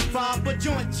 D. 5 a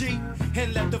joint, G.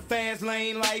 And left the fast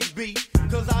lane like B.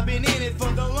 Cause I've been in it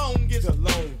for the longest.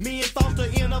 Me and Foster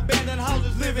in abandoned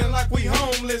houses, living like we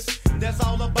homeless. That's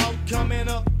all about coming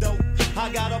up, though. I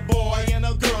got a boy and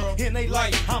a girl, and they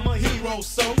like I'm a hero.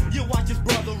 So you watch his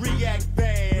brother react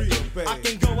bad. I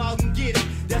can go out and get it.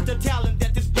 That's the talent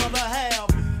that this brother have.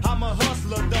 I'm a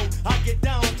hustler, though. I get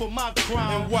down for my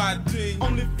crown. And why, D?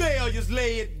 Only failures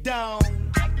lay it down.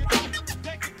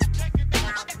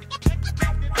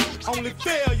 Only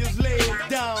failures lay it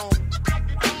down.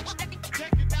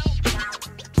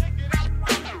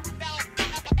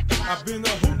 I've been a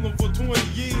hoopin' for 20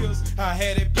 years. I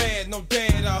had it bad, no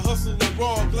dad. I hustled and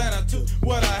raw, glad I took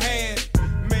what I had.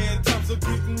 Man, times are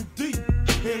getting deep.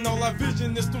 And all I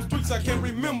vision is through streets. I can't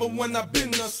remember when I've been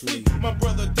asleep. My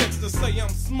brother Dexter say I'm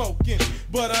smoking,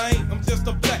 but I ain't. I'm just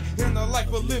a black and the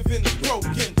life of living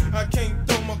broken. I can't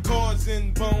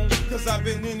Cause I've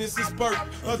been in this since birth,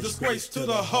 a disgrace to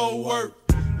the whole world.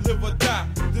 Live or die,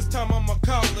 this time I'ma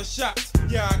call the shots.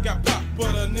 Yeah, I got popped,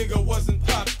 but a nigga wasn't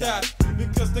popped out.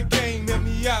 Because the game let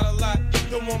me out a lot.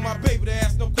 Don't want my baby to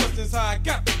ask no questions how I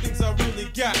got the things I really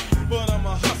got. But I'm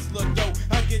a hustler though,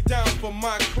 I get down for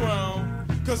my crown.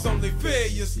 Cause only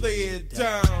failures lay it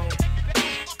down.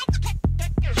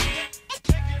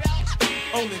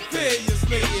 Only failures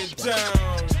lay it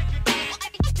down.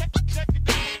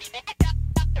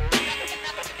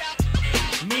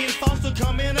 Me and Foster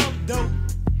coming up though.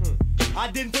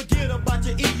 I didn't forget about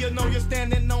your E, you know you're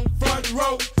standing on front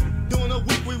row. During a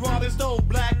week we robbing stole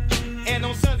black. And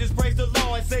on Sundays praise the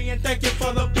Lord, saying thank you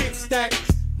for the big stack.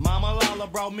 Mama Lala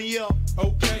brought me up,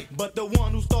 okay. But the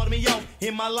one who started me off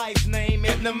in my life's name,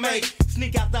 Edna May.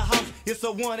 Sneak out the house, it's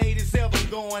a 187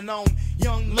 going on.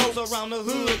 Young Los around the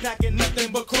hood, packing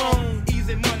nothing but chrome.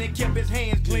 Easy money, kept his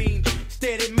hands clean.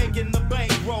 Steady making the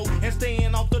bank roll and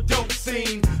staying off the dope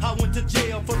scene. I went to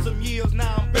jail for some years,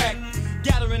 now I'm back.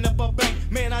 Gathering up a bank,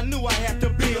 man, I knew I had to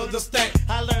build a stack.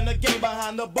 I learned the game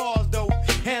behind the bars though.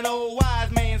 And old wise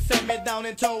man sat me down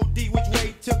and told D which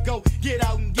way to go. Get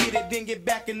out and get it, then get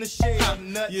back in the shell,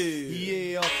 nut.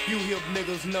 Yeah, you hip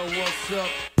niggas know what's up.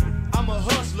 I'm a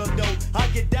hustler though, I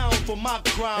get down for my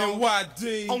crown. And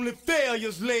YD, only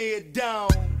failures lay it down.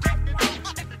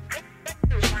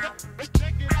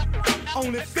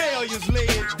 Only failures lay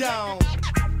it down.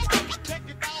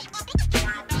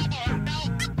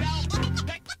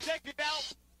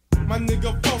 My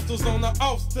nigga Foster's on the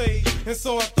off stage, and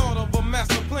so I thought of a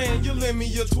master plan. You lend me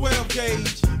your 12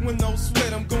 gauge. With no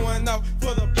sweat, I'm going out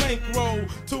for the bankroll.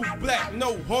 Too black,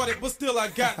 no hearted, but still I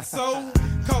got soul.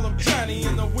 Call him Johnny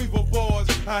in the Weaver Boys.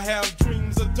 I have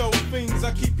dreams of dope things.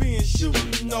 I keep hearing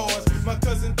shooting noise. My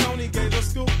cousin Tony gave a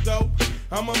scoop though.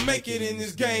 I'ma make it in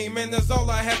this game, and that's all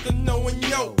I have to know. And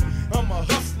yo, I'm a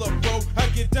hustler, bro. I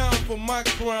get down for my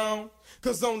crown,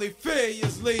 cause only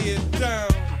failures lay it down.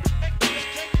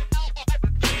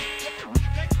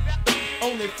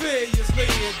 Only failures lay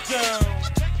it down.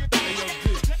 Hey, yo, D,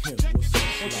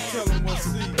 won't you tell him what's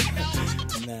C?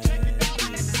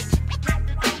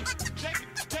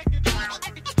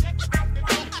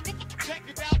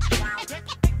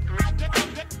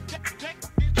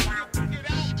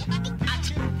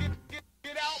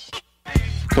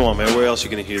 Come on, man, where else you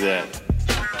gonna hear that?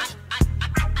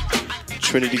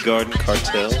 Trinity Garden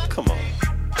Cartel? Come on.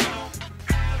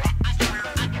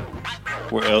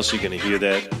 Where else are you going to hear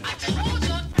that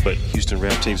but Houston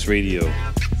Rap Tapes Radio?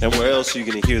 And where else are you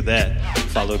going to hear that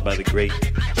followed by the great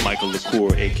Michael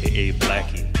LaCour, a.k.a.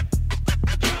 Blackie?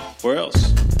 Where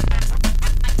else?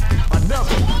 I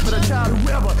never met a child who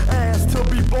ever asked to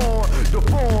be born.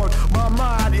 Deformed, my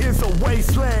mind is a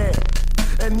wasteland,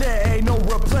 and there ain't no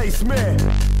replacement.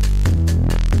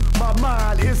 My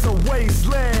mind is a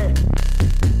wasteland,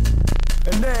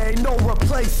 and there ain't no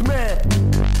replacement.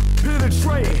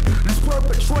 Penetrate these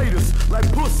perpetrators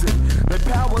like pussy. They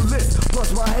powerless,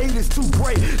 plus my hate is too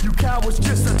great. You cowards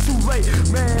just are too late.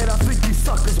 Man, I think these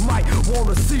suckers might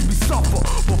wanna see me suffer,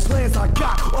 but plans I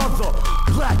got other.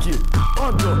 Blackie,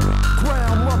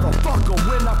 underground motherfucker.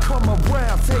 When I come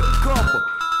around, take cover.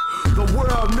 The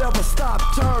world never stopped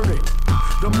turning.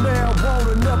 The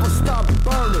marijuana never stopped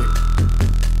burning.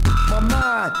 My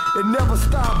mind, it never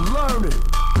stopped learning.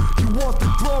 You want the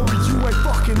glory, you ain't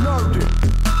fucking earned it.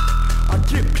 I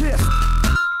get pissed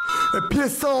and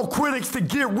piss on critics to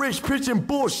get rich, pitching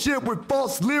bullshit with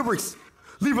false lyrics.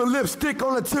 Leaving lipstick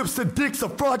on the tips of dicks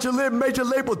of fraudulent major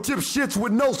label dipshits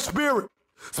with no spirit.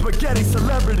 Spaghetti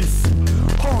celebrities,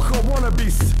 hardcore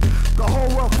wannabes. The whole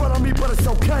world front on me, but it's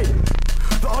okay.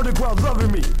 The underground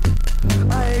loving me.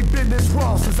 I ain't been this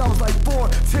raw since I was like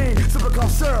 14. Sipping cough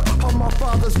syrup on my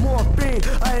father's morphine.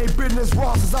 I ain't been this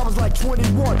raw since I was like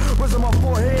 21. Raising my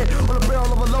forehead on the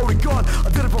barrel of a loaded gun. I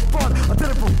did it for fun, I did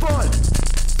it for fun.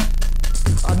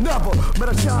 I never met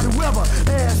a child who ever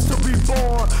asked to be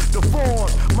born.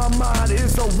 Deformed, my mind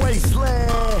is a wasteland,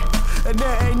 and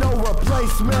there ain't no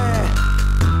replacement.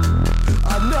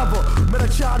 I never met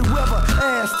a child who ever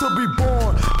asked to be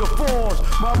born. Deformed,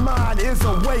 my mind is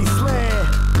a wasteland,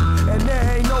 and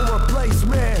there ain't no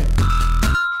replacement.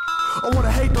 I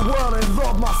wanna hate the world and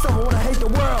love myself. I wanna hate the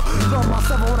world, love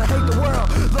myself. I wanna hate the world,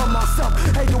 love myself.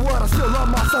 Hate the world, I still love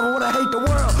myself. I wanna hate the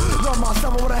world, love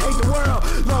myself. I wanna hate the world,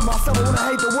 love myself. I wanna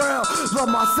hate the world, love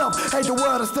myself. Hate the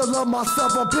world, I still love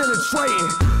myself. I'm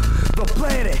penetrating the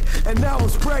planet, and now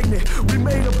it's pregnant. We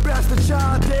made a bastard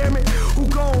child, damn it. Who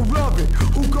gon' love it?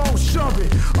 Who gon' shove it?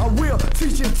 I will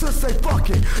teach it to say fuck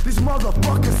it. These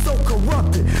motherfuckers so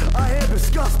corrupted. I am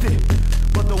disgusted,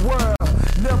 but the world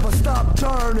never stopped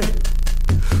turning.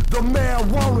 The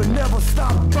marijuana never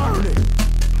stopped burning.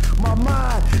 My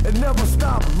never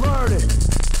stop learning.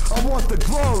 I want the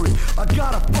glory, I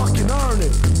gotta fucking earn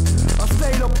it. I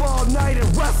stayed up all night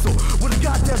and wrestled with a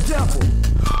goddamn devil.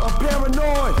 I'm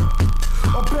paranoid,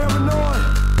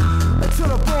 until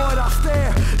the void I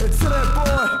stare, until that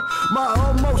void, my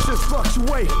emotions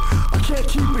fluctuate. I can't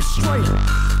keep it straight,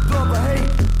 love or hate,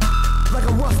 like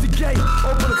a rusty gate,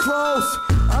 open and close,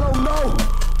 I don't know,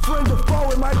 friend or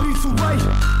foe, it might be too late,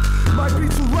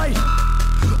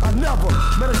 I never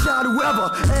met a child who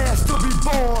ever asked to be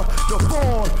born,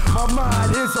 deformed. My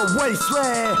mind is a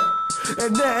wasteland,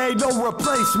 and there ain't no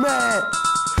replacement.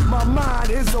 My mind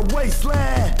is a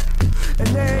wasteland, and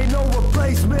there ain't no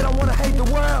replacement. I wanna hate the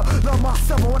world, love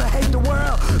myself, I wanna hate the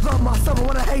world. Love myself, I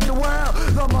wanna hate the world.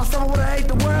 Love myself, I wanna hate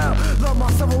the world. Love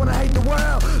myself, I wanna hate the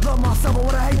world. Love myself, I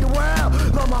wanna hate the world.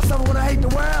 Love myself, I wanna hate the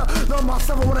world. Love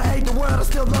myself, I wanna hate the world. I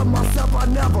still love myself, I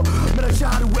never met a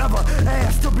child who ever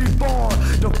asked to be born,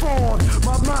 deformed.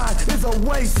 My mind is a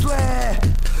wasteland,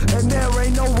 and there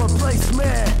ain't no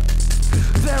replacement.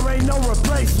 There ain't no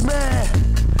replacement.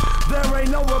 There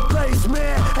ain't no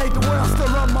replacement. Hate the world,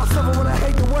 still love myself, I wanna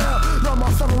hate the world. Love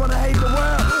myself, I wanna hate the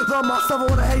world. Love myself, I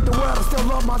wanna hate the world. I still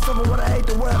love myself, I wanna hate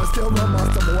the world. I still love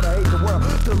myself, I wanna hate the world.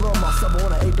 Still love myself, I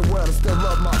wanna hate the world. I still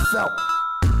love myself.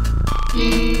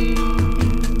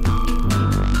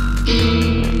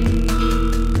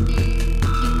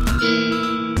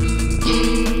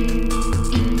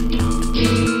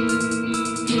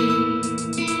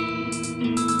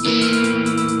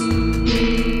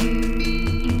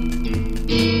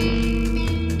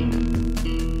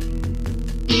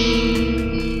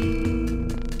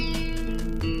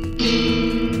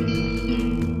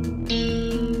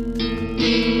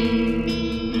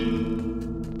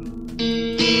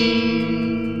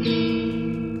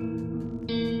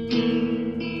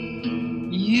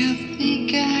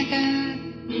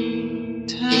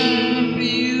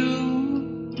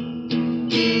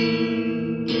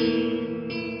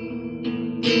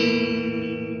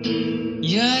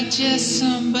 Just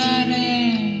somebody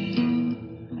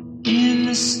in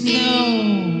the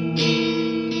snow.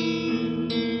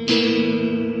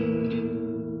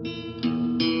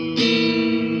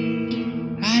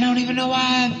 I don't even know why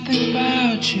I think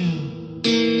about you.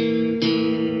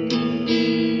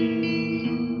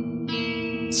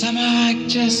 Somehow I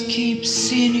just keep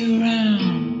seeing you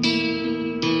around.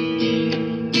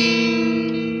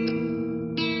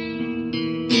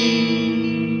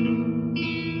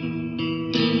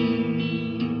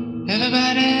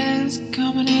 Everybody's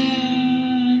coming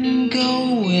and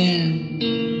going.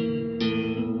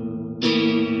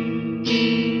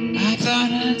 I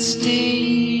thought I'd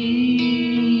stay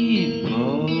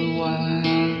for a while.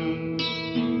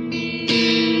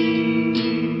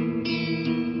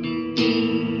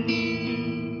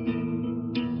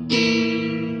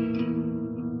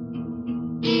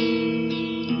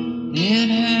 It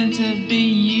had to be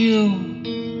you.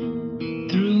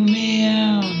 Threw me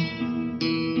out.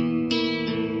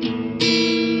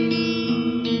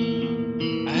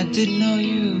 I didn't know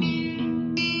you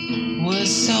were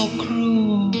so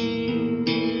cruel.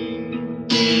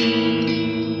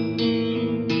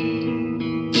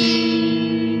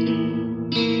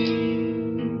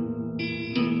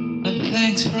 But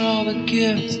thanks for all the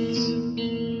gifts.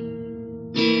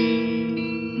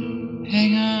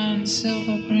 Hang on,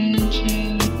 silver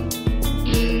branches.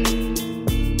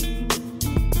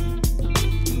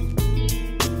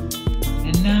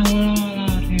 And now we're all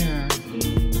out here.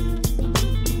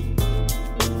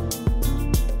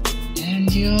 And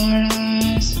your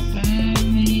eyes find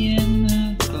me in the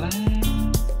glass.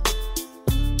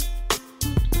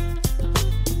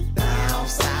 Down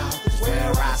south is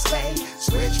where I stay.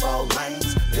 Switch 4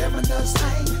 lanes, living the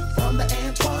same. From the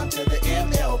Antoine to the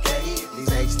MLK.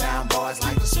 These H-Town boys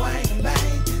like to swing and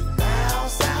bang. Down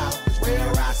south is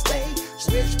where I stay.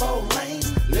 Switch 4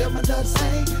 lanes, living the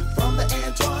same. From the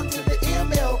Antoine to the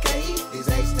MLK. These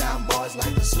H-Town boys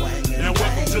like to swing and Now bang.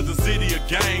 welcome to the city of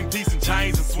game, decent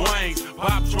chains and swings.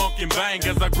 Pop, trunk, and bang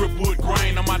as I grip wood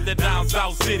grain. I'm out there down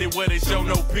South City where they show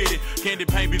no pity. Candy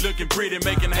paint be looking pretty,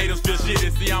 making haters feel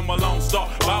shitty. See, I'm a lone star,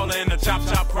 baller in the chop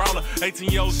prowler.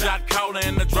 18-year-old shot caller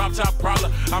in the drop top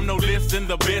prowler. I'm no less than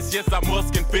the best, yes, I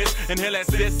must confess. Inhale that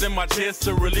sis in my chest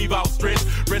to relieve all stress.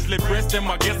 Freshly pressed in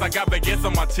my guess, I got baguettes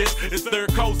on my chest. It's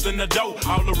third coast in the dough,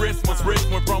 all the rest must rest.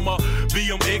 Went from a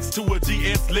BMX to a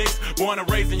GS Lex. Born and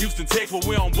raised in Houston, Texas, where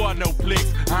we don't board no flicks.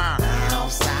 Down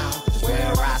south is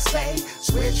where I stay.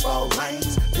 Switch 4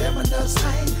 lanes, living the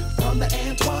same. From the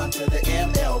Antoine to the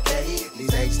MLK.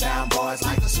 These H-Town boys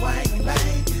like to swing and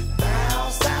bang.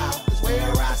 Down south is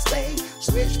where I stay.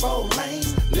 Switch 4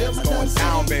 lanes, living the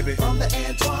same. From the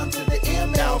Antoine to the MLK.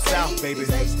 Down south, baby.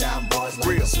 H-Town boys like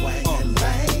real. Swing and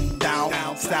bang.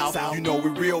 Down south, you know we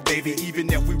real, baby.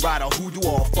 Even if we ride a hoodoo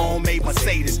or a phone-made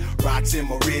Mercedes. Rocks in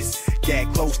my wrist,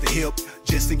 gag close to hip.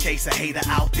 Just in case a hater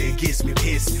out there gets me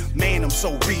pissed. Man, I'm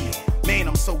so real. Man,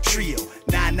 I'm so trill.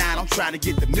 9-9, I'm trying to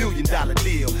get the $1 million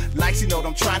deal. Like, you know,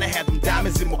 I'm trying to have them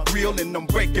diamonds in my grill. And I'm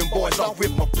breaking boys off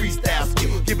with my freestyle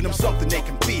skill. Giving them something they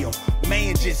can feel.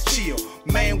 Man, just chill.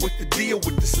 Man with the deal,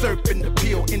 with the surf and the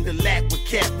pill. In the lap with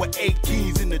cat with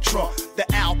 18s in the trunk. The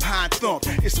Alpine thump,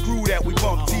 it's screw that we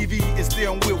bump. TV is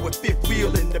steering wheel with fifth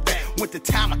wheel in the back. Winter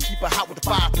time, I keep it hot with the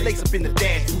fireplace up in the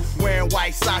dash. Wearing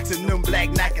white socks and them black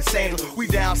Nike sandals. We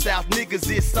down south niggas,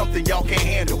 it's something y'all can't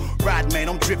handle. Ride man,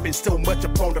 I'm dripping so much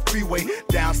up on the freeway.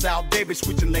 Down south, baby,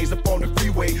 switching lanes up on the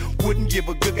freeway. Wouldn't give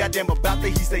a good goddamn about the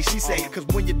he say, she say. Cause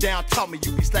when you're down, taught me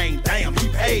you be saying, damn, he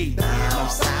paid. Down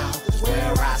south is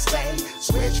where I stay.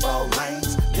 Switch 4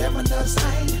 lanes, living the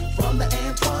same. From the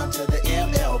Antoine to the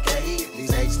MLK.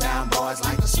 These H-Town boys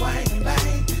like to swing and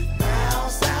bang. Down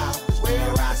south is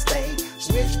where I stay.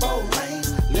 Switch 4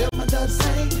 lanes, living the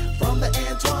same. From the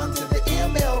Antoine to the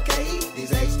MLK.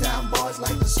 These H-Town boys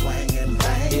like to swing and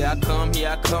bang. Here I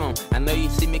come. I know you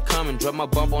see me coming. Drop my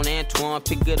bump on Antoine,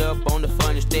 pick it up on the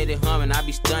fun and steady humming. I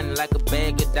be stunning like a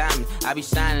bag of diamonds. I be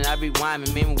shining, I be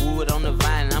rhyming. Man, wood on the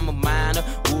vine. I'm a miner,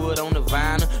 wood on the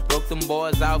vine. Broke them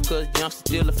boys off cause youngsters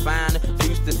still a finder.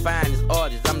 Used to find as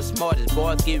artists, I'm the smartest.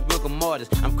 Boys get rigor mortars.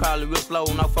 I'm crawling real slow,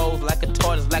 no foes like a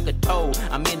tortoise, like a toad.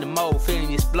 I'm in the mode,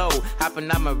 feeling explode. Hopping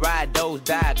on my ride, those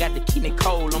die. Got the kidney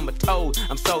cold on my toes.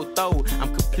 I'm so throw,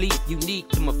 I'm complete, unique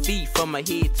to my feet. From my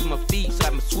head to my feet, so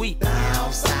I'm a sweet.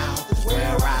 Down south is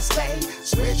where I stay.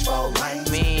 Switch 4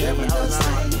 lanes, living the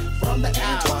same. From the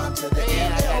Antoine to the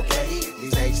MLK.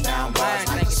 These H-Town boys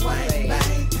like to swing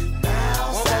bang.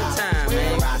 Down south is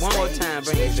where I stay. One more time,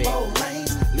 bring it back. Switch 4 back.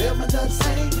 lanes, living the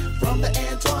same. From the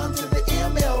Antoine to the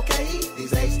MLK.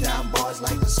 These H-Town boys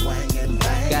like to swing and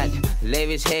bang. Got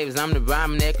lavish habits, I'm the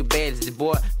rhyming acrobatist. The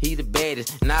boy, he the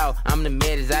baddest. Now I'm the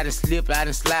maddest. I done slip, I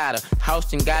done slide her.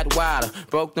 House and got wilder.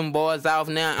 Broke them boys off,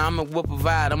 now I'm a whoop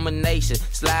provider. I'm a nation.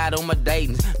 Slide on my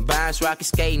datings. Binds rocket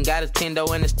skating. Got a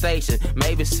Tendo in the station.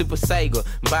 Maybe Super Sega.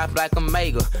 Bop like a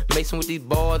mega. Mixing with these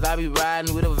boys, I be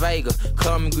riding with a Vega.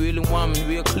 Coming grilling woman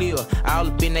real clear. All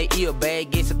up in their ear.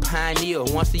 Bad gets a pioneer.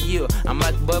 Once a year, I'm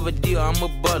like Bubba Deal. I'm a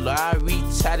butler. I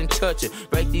reach out and touch it.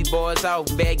 Break these boys off.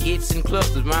 Bad gets in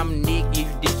clusters. I'm a Nick, if you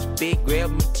disrespect, grab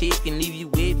my tick and leave you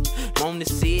with it. On the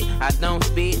sit, I don't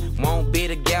spit, won't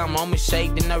bet a gamma. I'm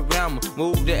shake then I ram.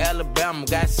 Move to Alabama,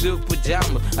 got silk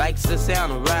pajamas, like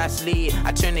Susana, ride sled.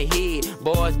 I turn the head,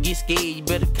 boys get scared, you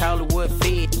better call it what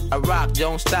fed. I rock,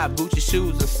 don't stop, Gucci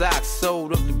shoes and socks.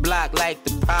 Sold up the block like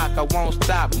the park, I won't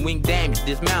stop. Wing damage,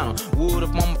 dismantle, wood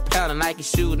up on my pounder. Nike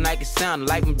shoes, Nike sounder,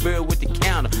 like my bird with the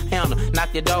counter. Handle,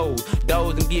 knock your doors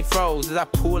and get froze. As I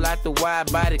pull out the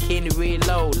wide body, candy red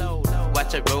load.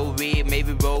 Watch it roll red,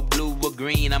 maybe roll blue or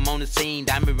green. I'm on the scene,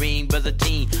 diamond ring, buzzer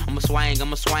team. I'm a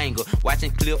swanger.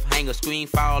 Watching cliffhanger, screen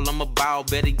fall, I'm a ball.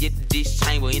 Better get the dish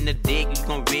chamber in the deck. You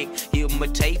gon' wreck, give him a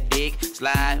tape deck.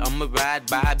 Slide, I'ma ride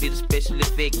by, be the special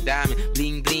effect. Diamond,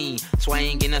 bling bling,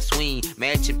 swing and a swing.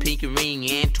 Matching pinky ring,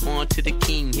 Antoine to the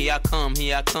king. Here I come.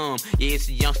 Yeah, it's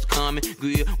a youngster coming.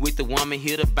 Grill with the woman,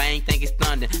 hear the bang, think it's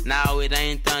thunder. Now it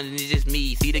ain't thunder, it's just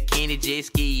me. See the candy jet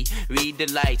ski, read the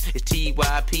lights. It's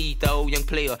TYP, though, young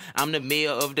player. I'm the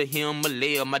mayor of the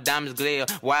Himalaya. My diamonds glare,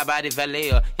 wide body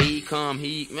valet. He come,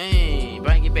 man,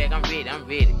 bring it back, I'm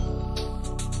ready.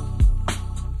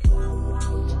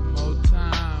 One more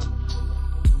time,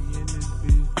 we in this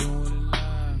bitch doing it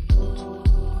live.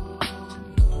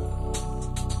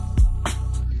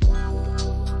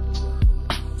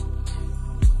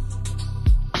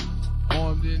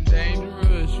 Armed and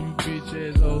dangerous, you bitch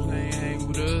assholes ain't hang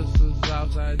with us. Us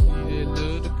outside G that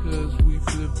love the cuss. We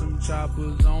flip them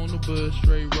choppers on the bus,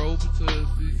 straight roll to us.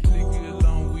 This clicky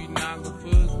alone, we knock a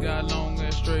fuss. Got long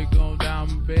and straight going down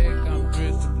my back. I'm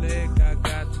dressed in black, I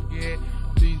got to get.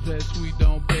 Please that sweet,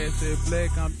 don't pass that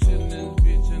black. I'm chillin' this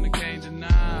bitch and I can't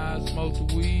deny. I smoke the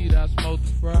weed, I smoke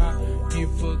the fry. Get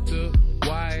fucked up,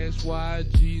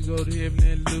 YSYG. Go to heaven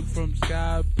and look from the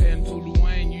sky. Patting to the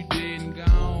Wayne, you dead and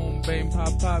gone. Bang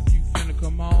pop, you finna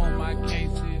come home. I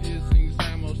can't sit here sing the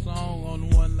same old song. On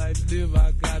the one life to live,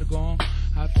 I gotta go on.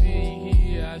 I feel you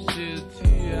here, I shed a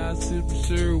tear. I sip a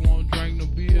syrup, won't drink no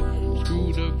beer.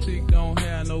 Screwed up tick, don't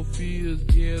have no fears.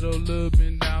 Ghetto love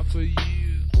been down for years.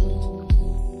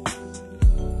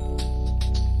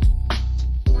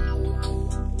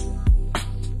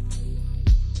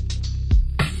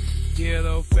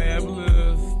 Ghetto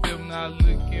fabulous, still not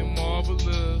looking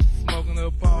marvelous. Smoking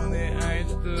up on that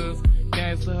angel dust.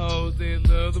 Gangsta hoes, they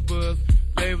love the bus.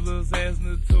 label us as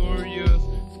notorious.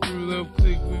 Screwed up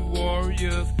clique, we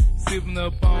warriors. Sipping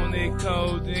up on that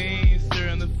codeine,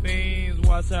 stirring the fiends.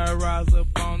 Watch how I rise up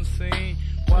on the scene.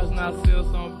 Watching ourselves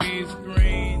on big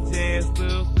screen. Jazzed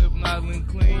up, sipping out and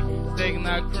clean. Staking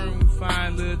our cream, we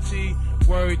find little tea.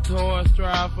 Work hard,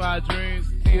 strive for our dreams.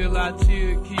 Still I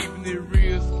chill, keeping it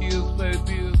real. Skills, play the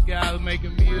bills, gotta make a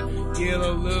meal.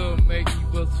 Yellow love, make you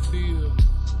bust a feel.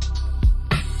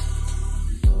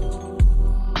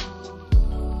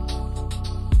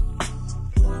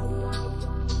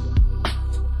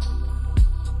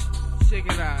 Check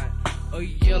it out. A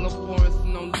yellow forest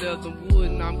on leather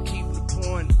wood, and I'm keeping the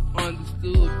point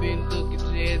understood. Been looking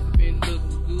jazzy, been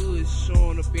looking good.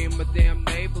 Showing up in my damn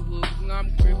neighborhood. And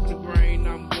I'm gripping the grain,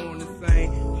 I'm going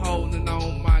insane. Holding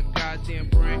on my goddamn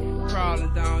brain.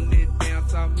 Crawling down that damn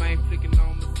south main, flicking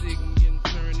on my signal, getting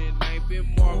turned in lane.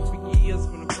 Been marked for years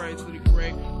from the praise to the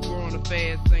great. Growing the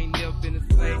fast, ain't never been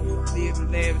the same.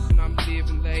 Living lavish, and I'm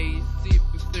living lazy.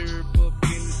 Sipping syrup up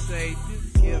in the shade.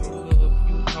 This ghetto love,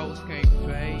 you hoes can't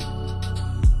fade.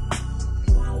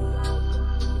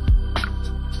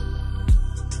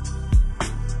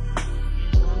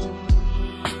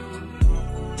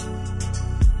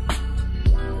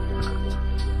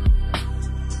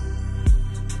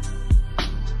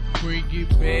 Bring it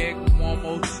back one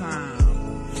more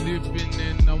time. Flipping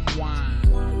in the wine.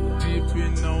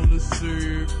 Dipping on the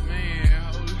syrup. Man,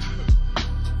 hold up.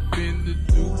 Finna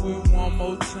do it one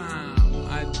more time.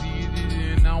 I did it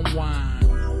and I wine.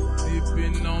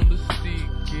 Dipping on the stick.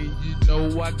 And you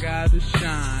know I gotta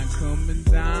shine. Coming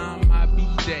down my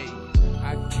B-day.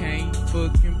 I can't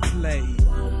fucking play.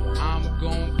 I'm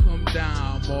gon' come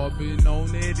down. Bobbing on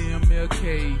that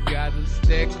MLK. Gotta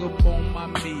stack up on my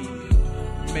meal.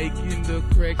 Making the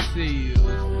crack sales.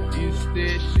 It's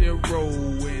that shit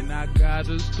roll. And I got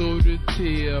a story to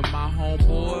tell. My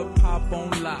homeboy pop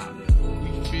on lock. We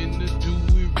finna do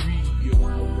it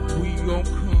real. We gon'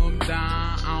 come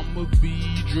down. I'ma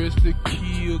be dressed to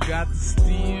kill. Got the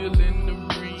steel and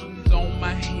the rings on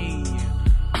my hand.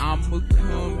 I'ma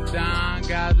come down.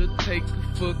 Gotta take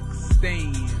a fucking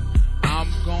stand. I'm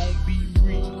gon' be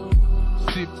real.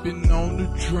 Sipping on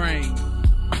the drain.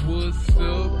 What's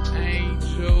up,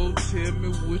 Angel? Tell me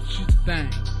what you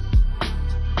think.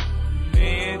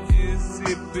 Man, just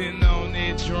sipping on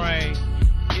that drink.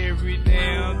 Every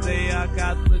damn day I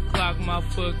got to clock my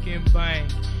fucking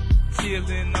bank.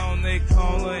 Chillin' on that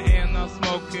corner and I'm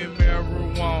smoking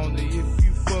marijuana. If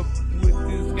you fuck with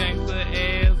this gangster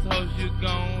assholes, you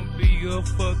gon' be a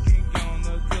fucking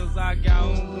goner. Cause I got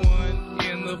one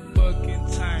in the fucking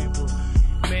chamber.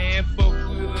 Man, fuck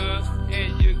with us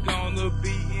and you're gonna be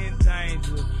in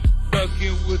danger.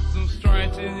 Fucking with some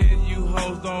strangers and you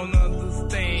hoes don't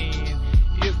understand.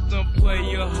 It's some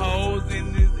player hoes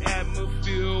in this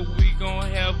atmosphere. We gon'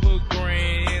 have a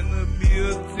grand and a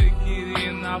meal ticket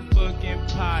in our fucking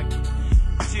pocket.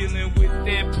 Chillin' with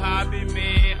that poppy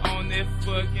man on that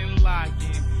fucking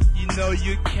locking. You know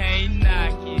you can't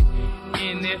knock it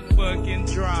in that fucking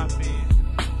dropping.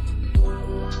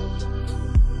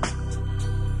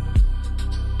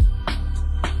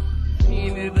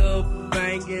 Pin it up,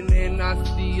 banging, and I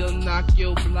still knock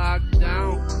your block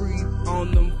down. Creep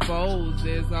on them foes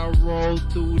as I roll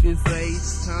through this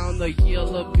H-town. The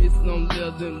yellow bitch on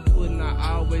leather wood, and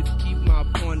I always keep my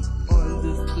point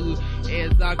understood.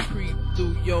 As I creep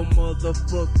through your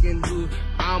motherfucking hood,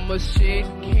 I'ma shed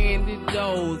candy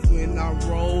doors when I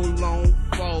roll on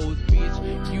foes.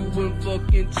 Bitch, you wouldn't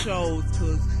fucking chose,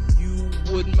 cause you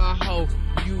wasn't my hoe.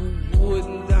 You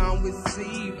wasn't down with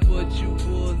C, but you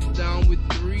was down with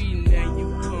 3. Now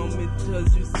you coming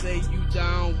cause you say you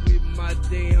down with my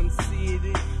damn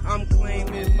city. I'm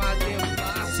claiming my damn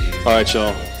body. Alright,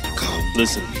 y'all.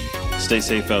 Listen, stay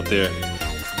safe out there.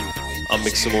 I'll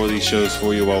make some more of these shows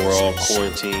for you while we're all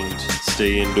quarantined.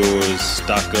 Stay indoors,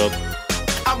 stock up.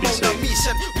 I'm on a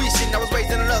mission, wishing I was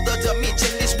raised in another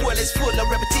dimension. This world is full of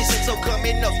repetition, so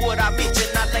coming up what I mention.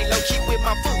 I lay low key with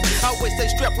my food, always stay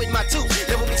strapped with my tools.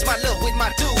 Never mix my love with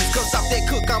my dudes, cause off that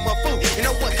cook I'm a fool. And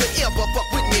no one could ever fuck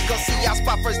with me, cause see I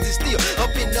spot first and steal.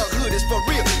 Up in the hood is for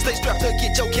real, stay strapped to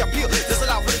get your cap peeled. There's a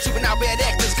lot for the juvenile bad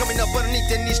actors coming up underneath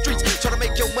in these streets. Try to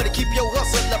make your money, keep your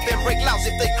hustle up and break laws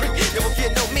if they creep. Never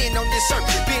fear no men on this earth,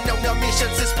 been on the mission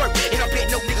since birth. And I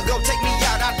bet no nigga gon' take me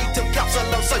out, I need them cops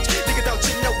alone search. Nigga don't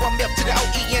you know I'm up to the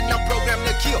OE and I'm programmed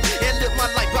to kill and live my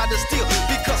life by the steel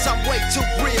because I'm way too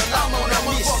real. I'm on a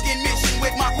fucking mission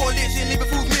with my coalition, leaving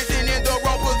fools missing in the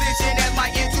wrong position. As my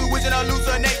intuition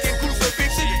hallucinating,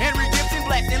 crucifixion and redemption,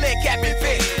 blasting lead cap and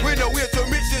fed. With no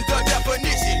intermissions, the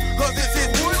definition, cause this is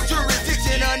wood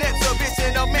jurisdiction, an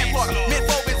exhibition of manslaughter, meant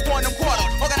for this quantum quarter,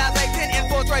 organization,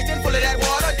 infiltration, full of that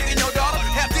water, digging your daughter.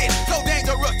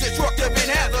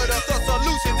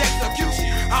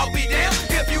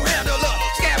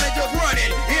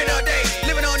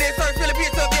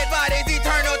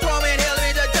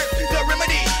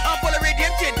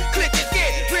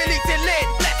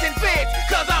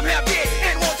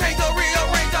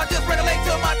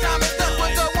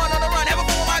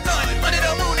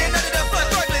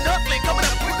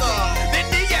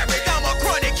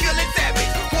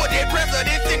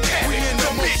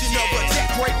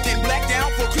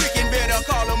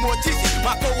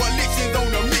 My coalition's on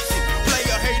a mission.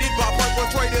 Player hated by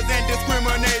perpetrators and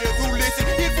discriminators who listen.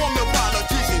 Inform the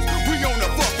politicians. We on the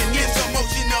fucking mission.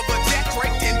 Motion of a jack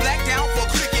draped in black down for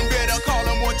clicking. Better call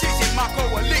a mortician. My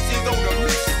coalition's on a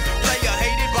mission. Player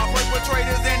hated by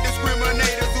perpetrators and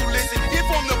discriminators who listen.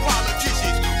 Inform the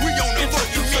politicians. We on the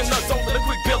fucking mission. Us on with a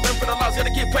quick building for the laws,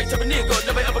 gotta get paid to a nigga.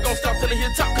 Never ever gonna stop till they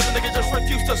hit top, cause a nigga just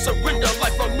refuse to surrender.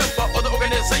 Lifelong member of the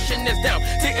organization is down.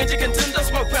 10-inch contender,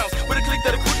 smoke pounds with a click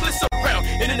that'll quickly surround.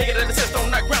 Any nigga that assists on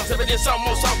night grounds, evidence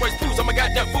almost always proves I'm a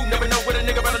goddamn fool. Never know what a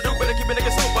nigga better do, better keep a nigga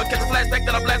sober. Catch a flashback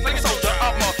that I blast like a soldier.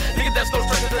 I'm a nigga that's no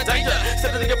stranger to danger.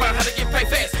 Instead of thinking about how to get paid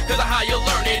fast, cause the higher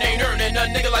learning ain't earning. A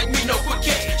nigga like me, no quick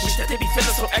cash. Wish that they be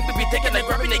feeling so active, be thinking they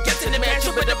grabbing, they getting them at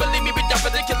you. Better believe me, be down for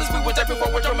the killers. We were there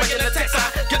before we're making a tax.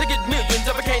 I gotta get millions,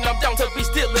 if I can't, I'm down to be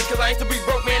stealing. Cause I ain't to be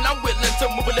broke, man, I'm willing to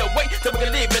move a little weight till we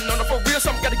can live in on it for real.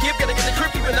 Something gotta give, gotta get the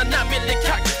grip, even a 9-minute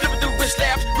cock. Flipping through wrist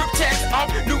slabs, rip tags off,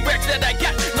 new racks that I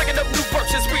got. Making up new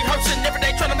verses, rehearsing every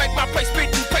day, trying to make my place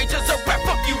spitting pages of rap.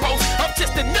 Fuck you, hoes, I'm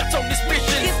just a nuts on this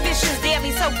mission. This mission's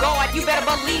deadly, so God, you better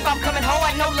believe I'm coming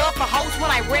hard. No love for hoes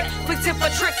when I rip. Quick tip for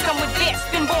tricks come with vests.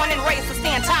 Been born and raised to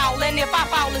stand tall, and if I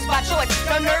fall, it's by choice.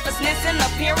 No nervousness in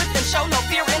appearance, and show no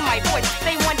fear in my voice.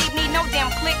 They one deep need no damn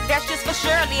click, that's just for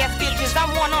Shirley as bitches. I'm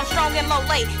one on strong and low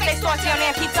late. They start down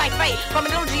and keep tight fade. From a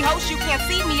little G host, you can't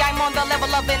see me. I'm on the level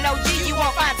of an OG. You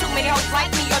won't find too many hoes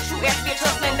like me. A true S bitch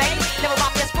hustling daily. Never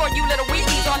bought this for you little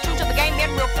weekies. On true to the game,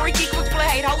 that real freaky. Quick to play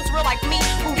hate hoes real like me.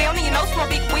 Who down and you know smell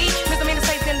big weed. Misdemeanor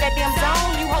stays in that damn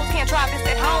zone. You hoes can't try this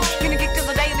at home. Gonna get to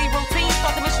the daily routine.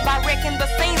 Start the mission by wrecking the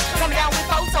scenes. Coming down with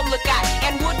foes, so look out.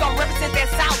 And Wood gon' represent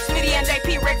that South. Smitty and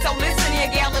JP Rex, so listen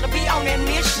here, gal, it'll be on that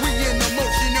mission. We in the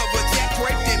motion of a jack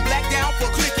draped in black down for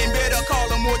clicking. Better call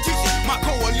a mortician. My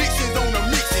coalition's on a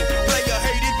mission. Player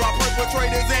hated by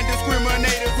perpetrators and